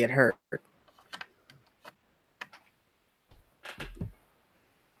 people will get hurt.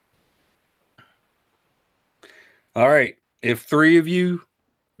 All right. If the three of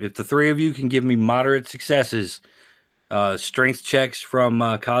you can give me moderate successes, strength checks from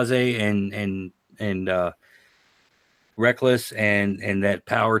Kaze and Reckless and that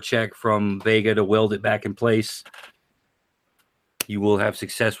power check from Vega to weld it back in place, you will have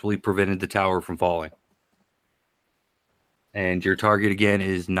successfully prevented the tower from falling. And your target again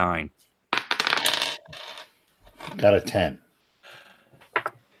is 9. Got a 10.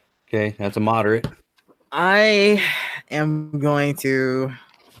 Okay, that's a moderate. I am going to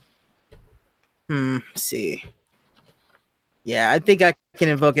see. Yeah, I think I can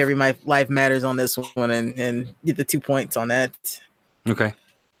invoke every my life matters on this one and get the 2 points on that. Okay.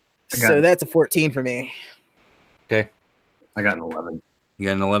 So that's a 14 for me. Okay. I got an 11. You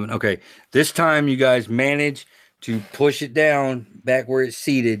got an 11? Okay. This time you guys manage to push it down back where it's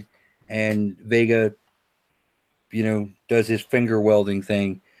seated, and Vega, does his finger welding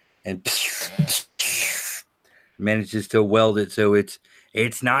thing and manages to weld it so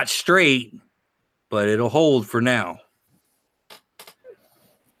it's not straight, but it'll hold for now.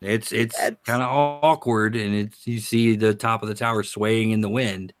 It's kind of awkward, and you see the top of the tower swaying in the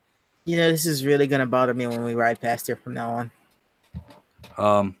wind. This is really gonna bother me when we ride past here from now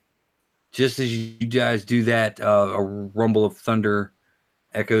on. Just as you guys do that, a rumble of thunder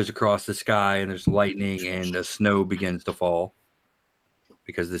echoes across the sky, and there's lightning, and the snow begins to fall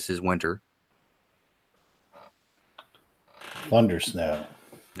because this is winter. Thunder snow.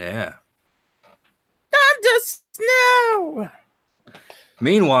 Yeah. Thunder snow.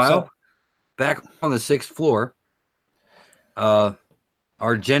 Meanwhile, back on the 6th floor,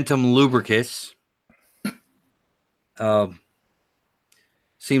 Argentum Lubricus,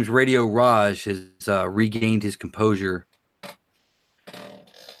 seems Radio Raj has regained his composure.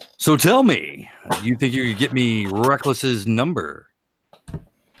 So tell me, you think you could get me Reckless's number?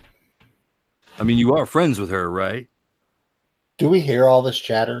 I mean, you are friends with her, right? Do we hear all this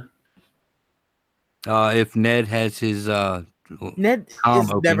chatter? If Ned has his Ned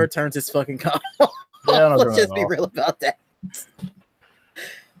never turns his fucking comm. Yeah, Let's just be real about that.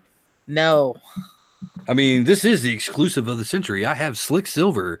 No. I mean, this is the exclusive of the century. I have Slick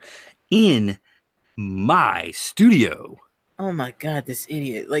Silver in my studio. Oh my god, this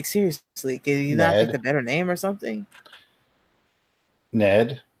idiot! Like seriously, can you not pick a better name or something?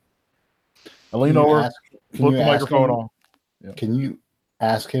 Ned, I lean over, flip the microphone on. Yeah. Can you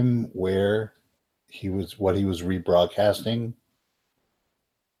ask him where what he was rebroadcasting,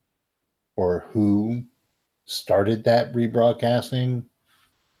 or who started that rebroadcasting?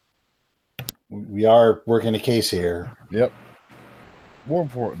 We are working a case here. Yep. More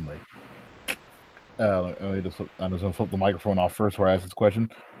importantly, I'm just going to flip the microphone off first before I ask this question.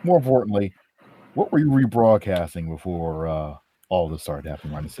 More importantly, what were you rebroadcasting before all this started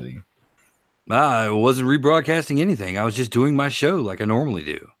happening around the city? I wasn't rebroadcasting anything. I was just doing my show like I normally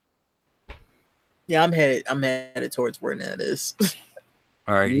do. Yeah, I'm headed towards where Ned is.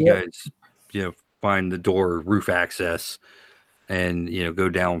 All right, yep. You guys, find the door roof access, and go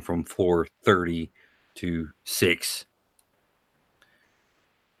down from floor 30 to 6.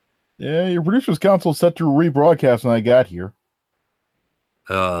 Yeah, your producer's council set to rebroadcast when I got here.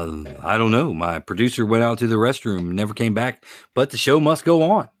 I don't know. My producer went out to the restroom and never came back, but the show must go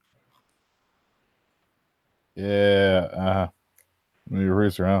on. Yeah, your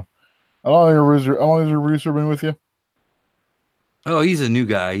producer, huh? How long has your producer been with you? Oh, he's a new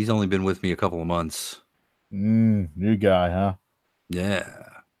guy. He's only been with me a couple of months. New guy, huh? Yeah.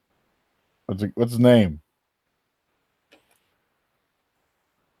 What's his name?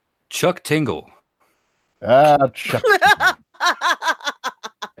 Chuck Tingle. Chuck.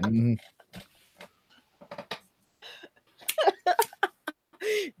 Did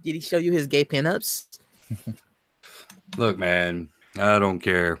he show you his gay pinups? Look, man, I don't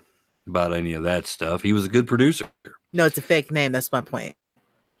care about any of that stuff. He was a good producer. No, it's a fake name. That's my point.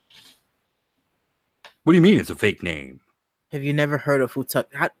 What do you mean it's a fake name? Have you never heard of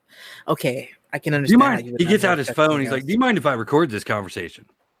Okay, I can understand. Do you mind? He gets out his phone. He's like, "Do you mind if I record this conversation?"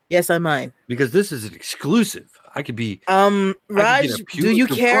 Yes, I mind. Because this is an exclusive I could be. Raj, get a do you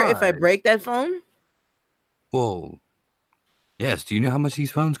Pulitzer care if I Prize. break that phone? Whoa. Yes. Do you know how much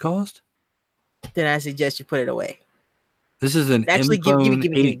these phones cost? Then I suggest you put it away. This is an Actually, give M-Phone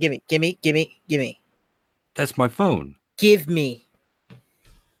me. 8. That's my phone. Give me.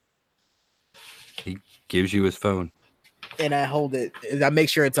 He gives you his phone. And I hold it. I make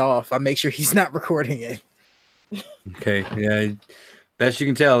sure it's off. I make sure he's not recording it. Okay. Yeah. Best you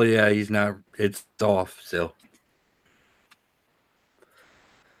can tell. Yeah, he's not. It's off still.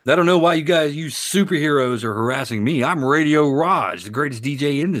 I don't know why you guys, you superheroes, are harassing me. I'm Radio Raj, the greatest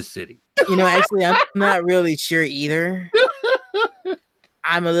DJ in this city. You know, actually, I'm not really sure either.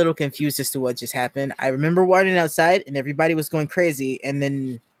 I'm a little confused as to what just happened. I remember running outside and everybody was going crazy, and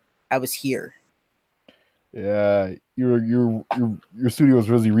then I was here. Yeah, your studio is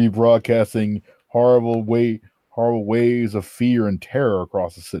really rebroadcasting horrible waves of fear and terror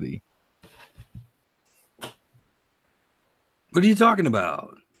across the city. What are you talking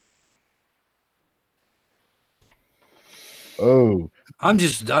about? Oh, I'm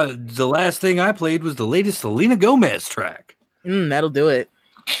just, the last thing I played was the latest Selena Gomez track. That'll do it.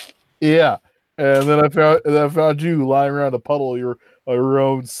 yeah. And then I found you lying around a puddle of your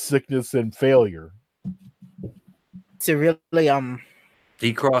own sickness and failure. To really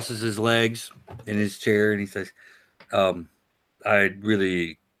He crosses his legs in his chair and he says, I'd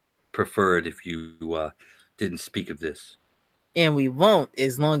really prefer it if you didn't speak of this. and we won't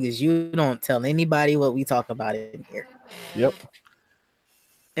as long as you don't tell anybody what we talk about in here. Yep.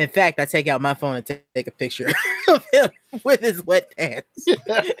 In fact, I take out my phone and take a picture of him with his wet pants.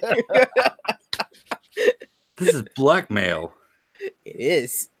 This is blackmail. It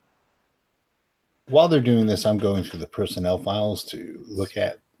is. While they're doing this, I'm going through the personnel files to look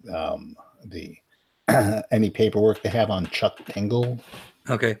at the any paperwork they have on Chuck Tingle.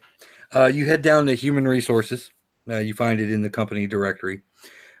 Okay. You head down to Human Resources. You find it in the company directory.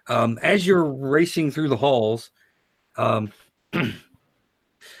 As you're racing through the halls,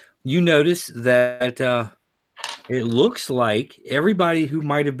 you notice that it looks like everybody who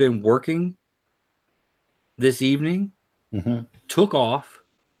might have been working this evening took off.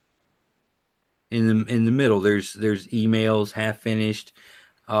 In the middle, there's emails half finished,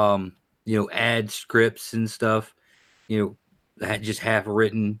 ad scripts and stuff, just half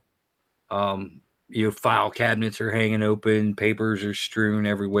written. File cabinets are hanging open, papers are strewn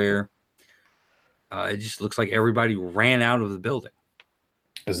everywhere. It just looks like everybody ran out of the building.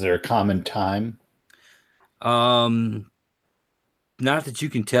 Is there a common time? Not that you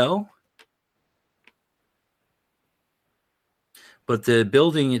can tell. But the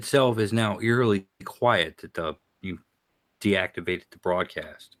building itself is now eerily quiet that you deactivated the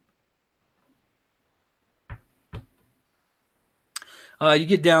broadcast. You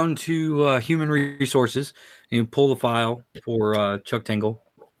get down to Human Resources and you pull the file for Chuck Tingle.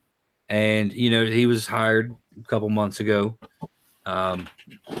 And, he was hired a couple months ago.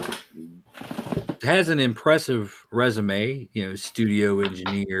 Has an impressive resume, studio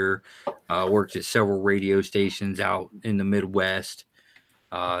engineer, worked at several radio stations out in the Midwest,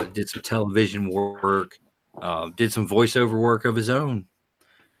 did some television work, did some voiceover work of his own.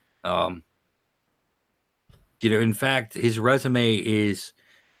 In fact, his resume is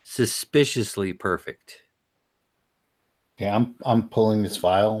suspiciously perfect. Yeah, I'm pulling this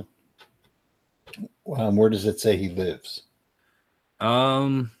file. Where does it say he lives?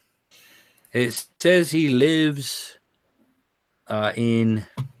 It says he lives in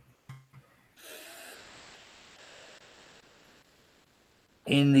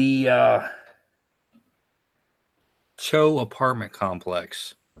the Cho apartment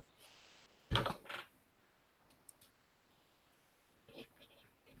complex.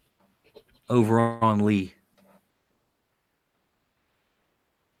 Over on Lee.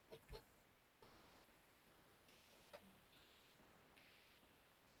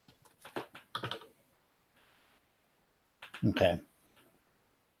 Okay.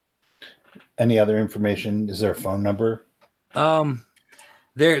 Any other information? Is there a phone number?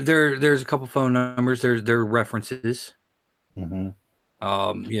 There's a couple phone numbers. There are references. Mm-hmm.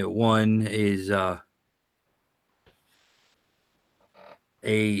 One is a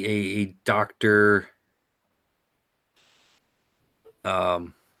doctor. A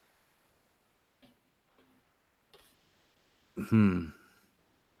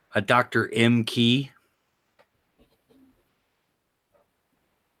Dr. M. Key.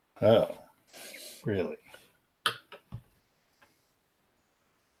 Oh, really?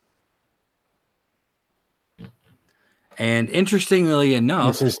 And interestingly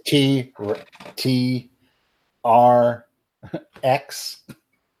enough, this is TRX.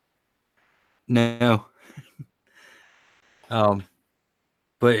 No.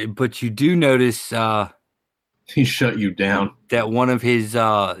 But you do notice He shut you down. that one of his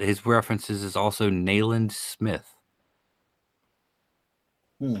references is also Nayland Smith.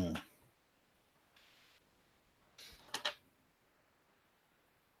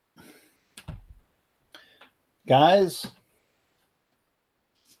 Guys,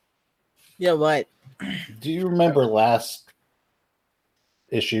 Yeah, what? do you remember last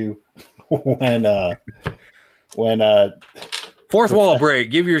issue when Fourth wall break.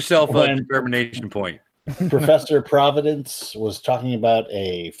 Give yourself a When- determination point. Professor Providence was talking about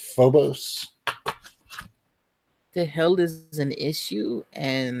a Phobos? The hell is an issue?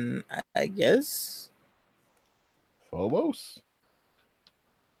 And I guess Phobos?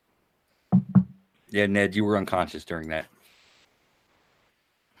 Yeah, Ned, you were unconscious during that.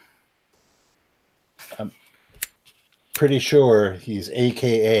 Pretty sure he's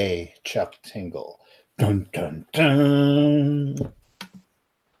AKA Chuck Tingle. Dun, dun, dun.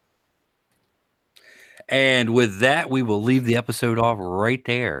 And with that, we will leave the episode off right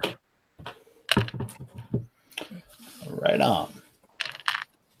there. Right on.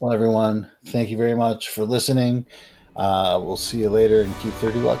 Well, everyone, thank you very much for listening. We'll see you later and keep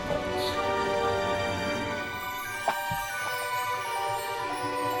 30 luck points.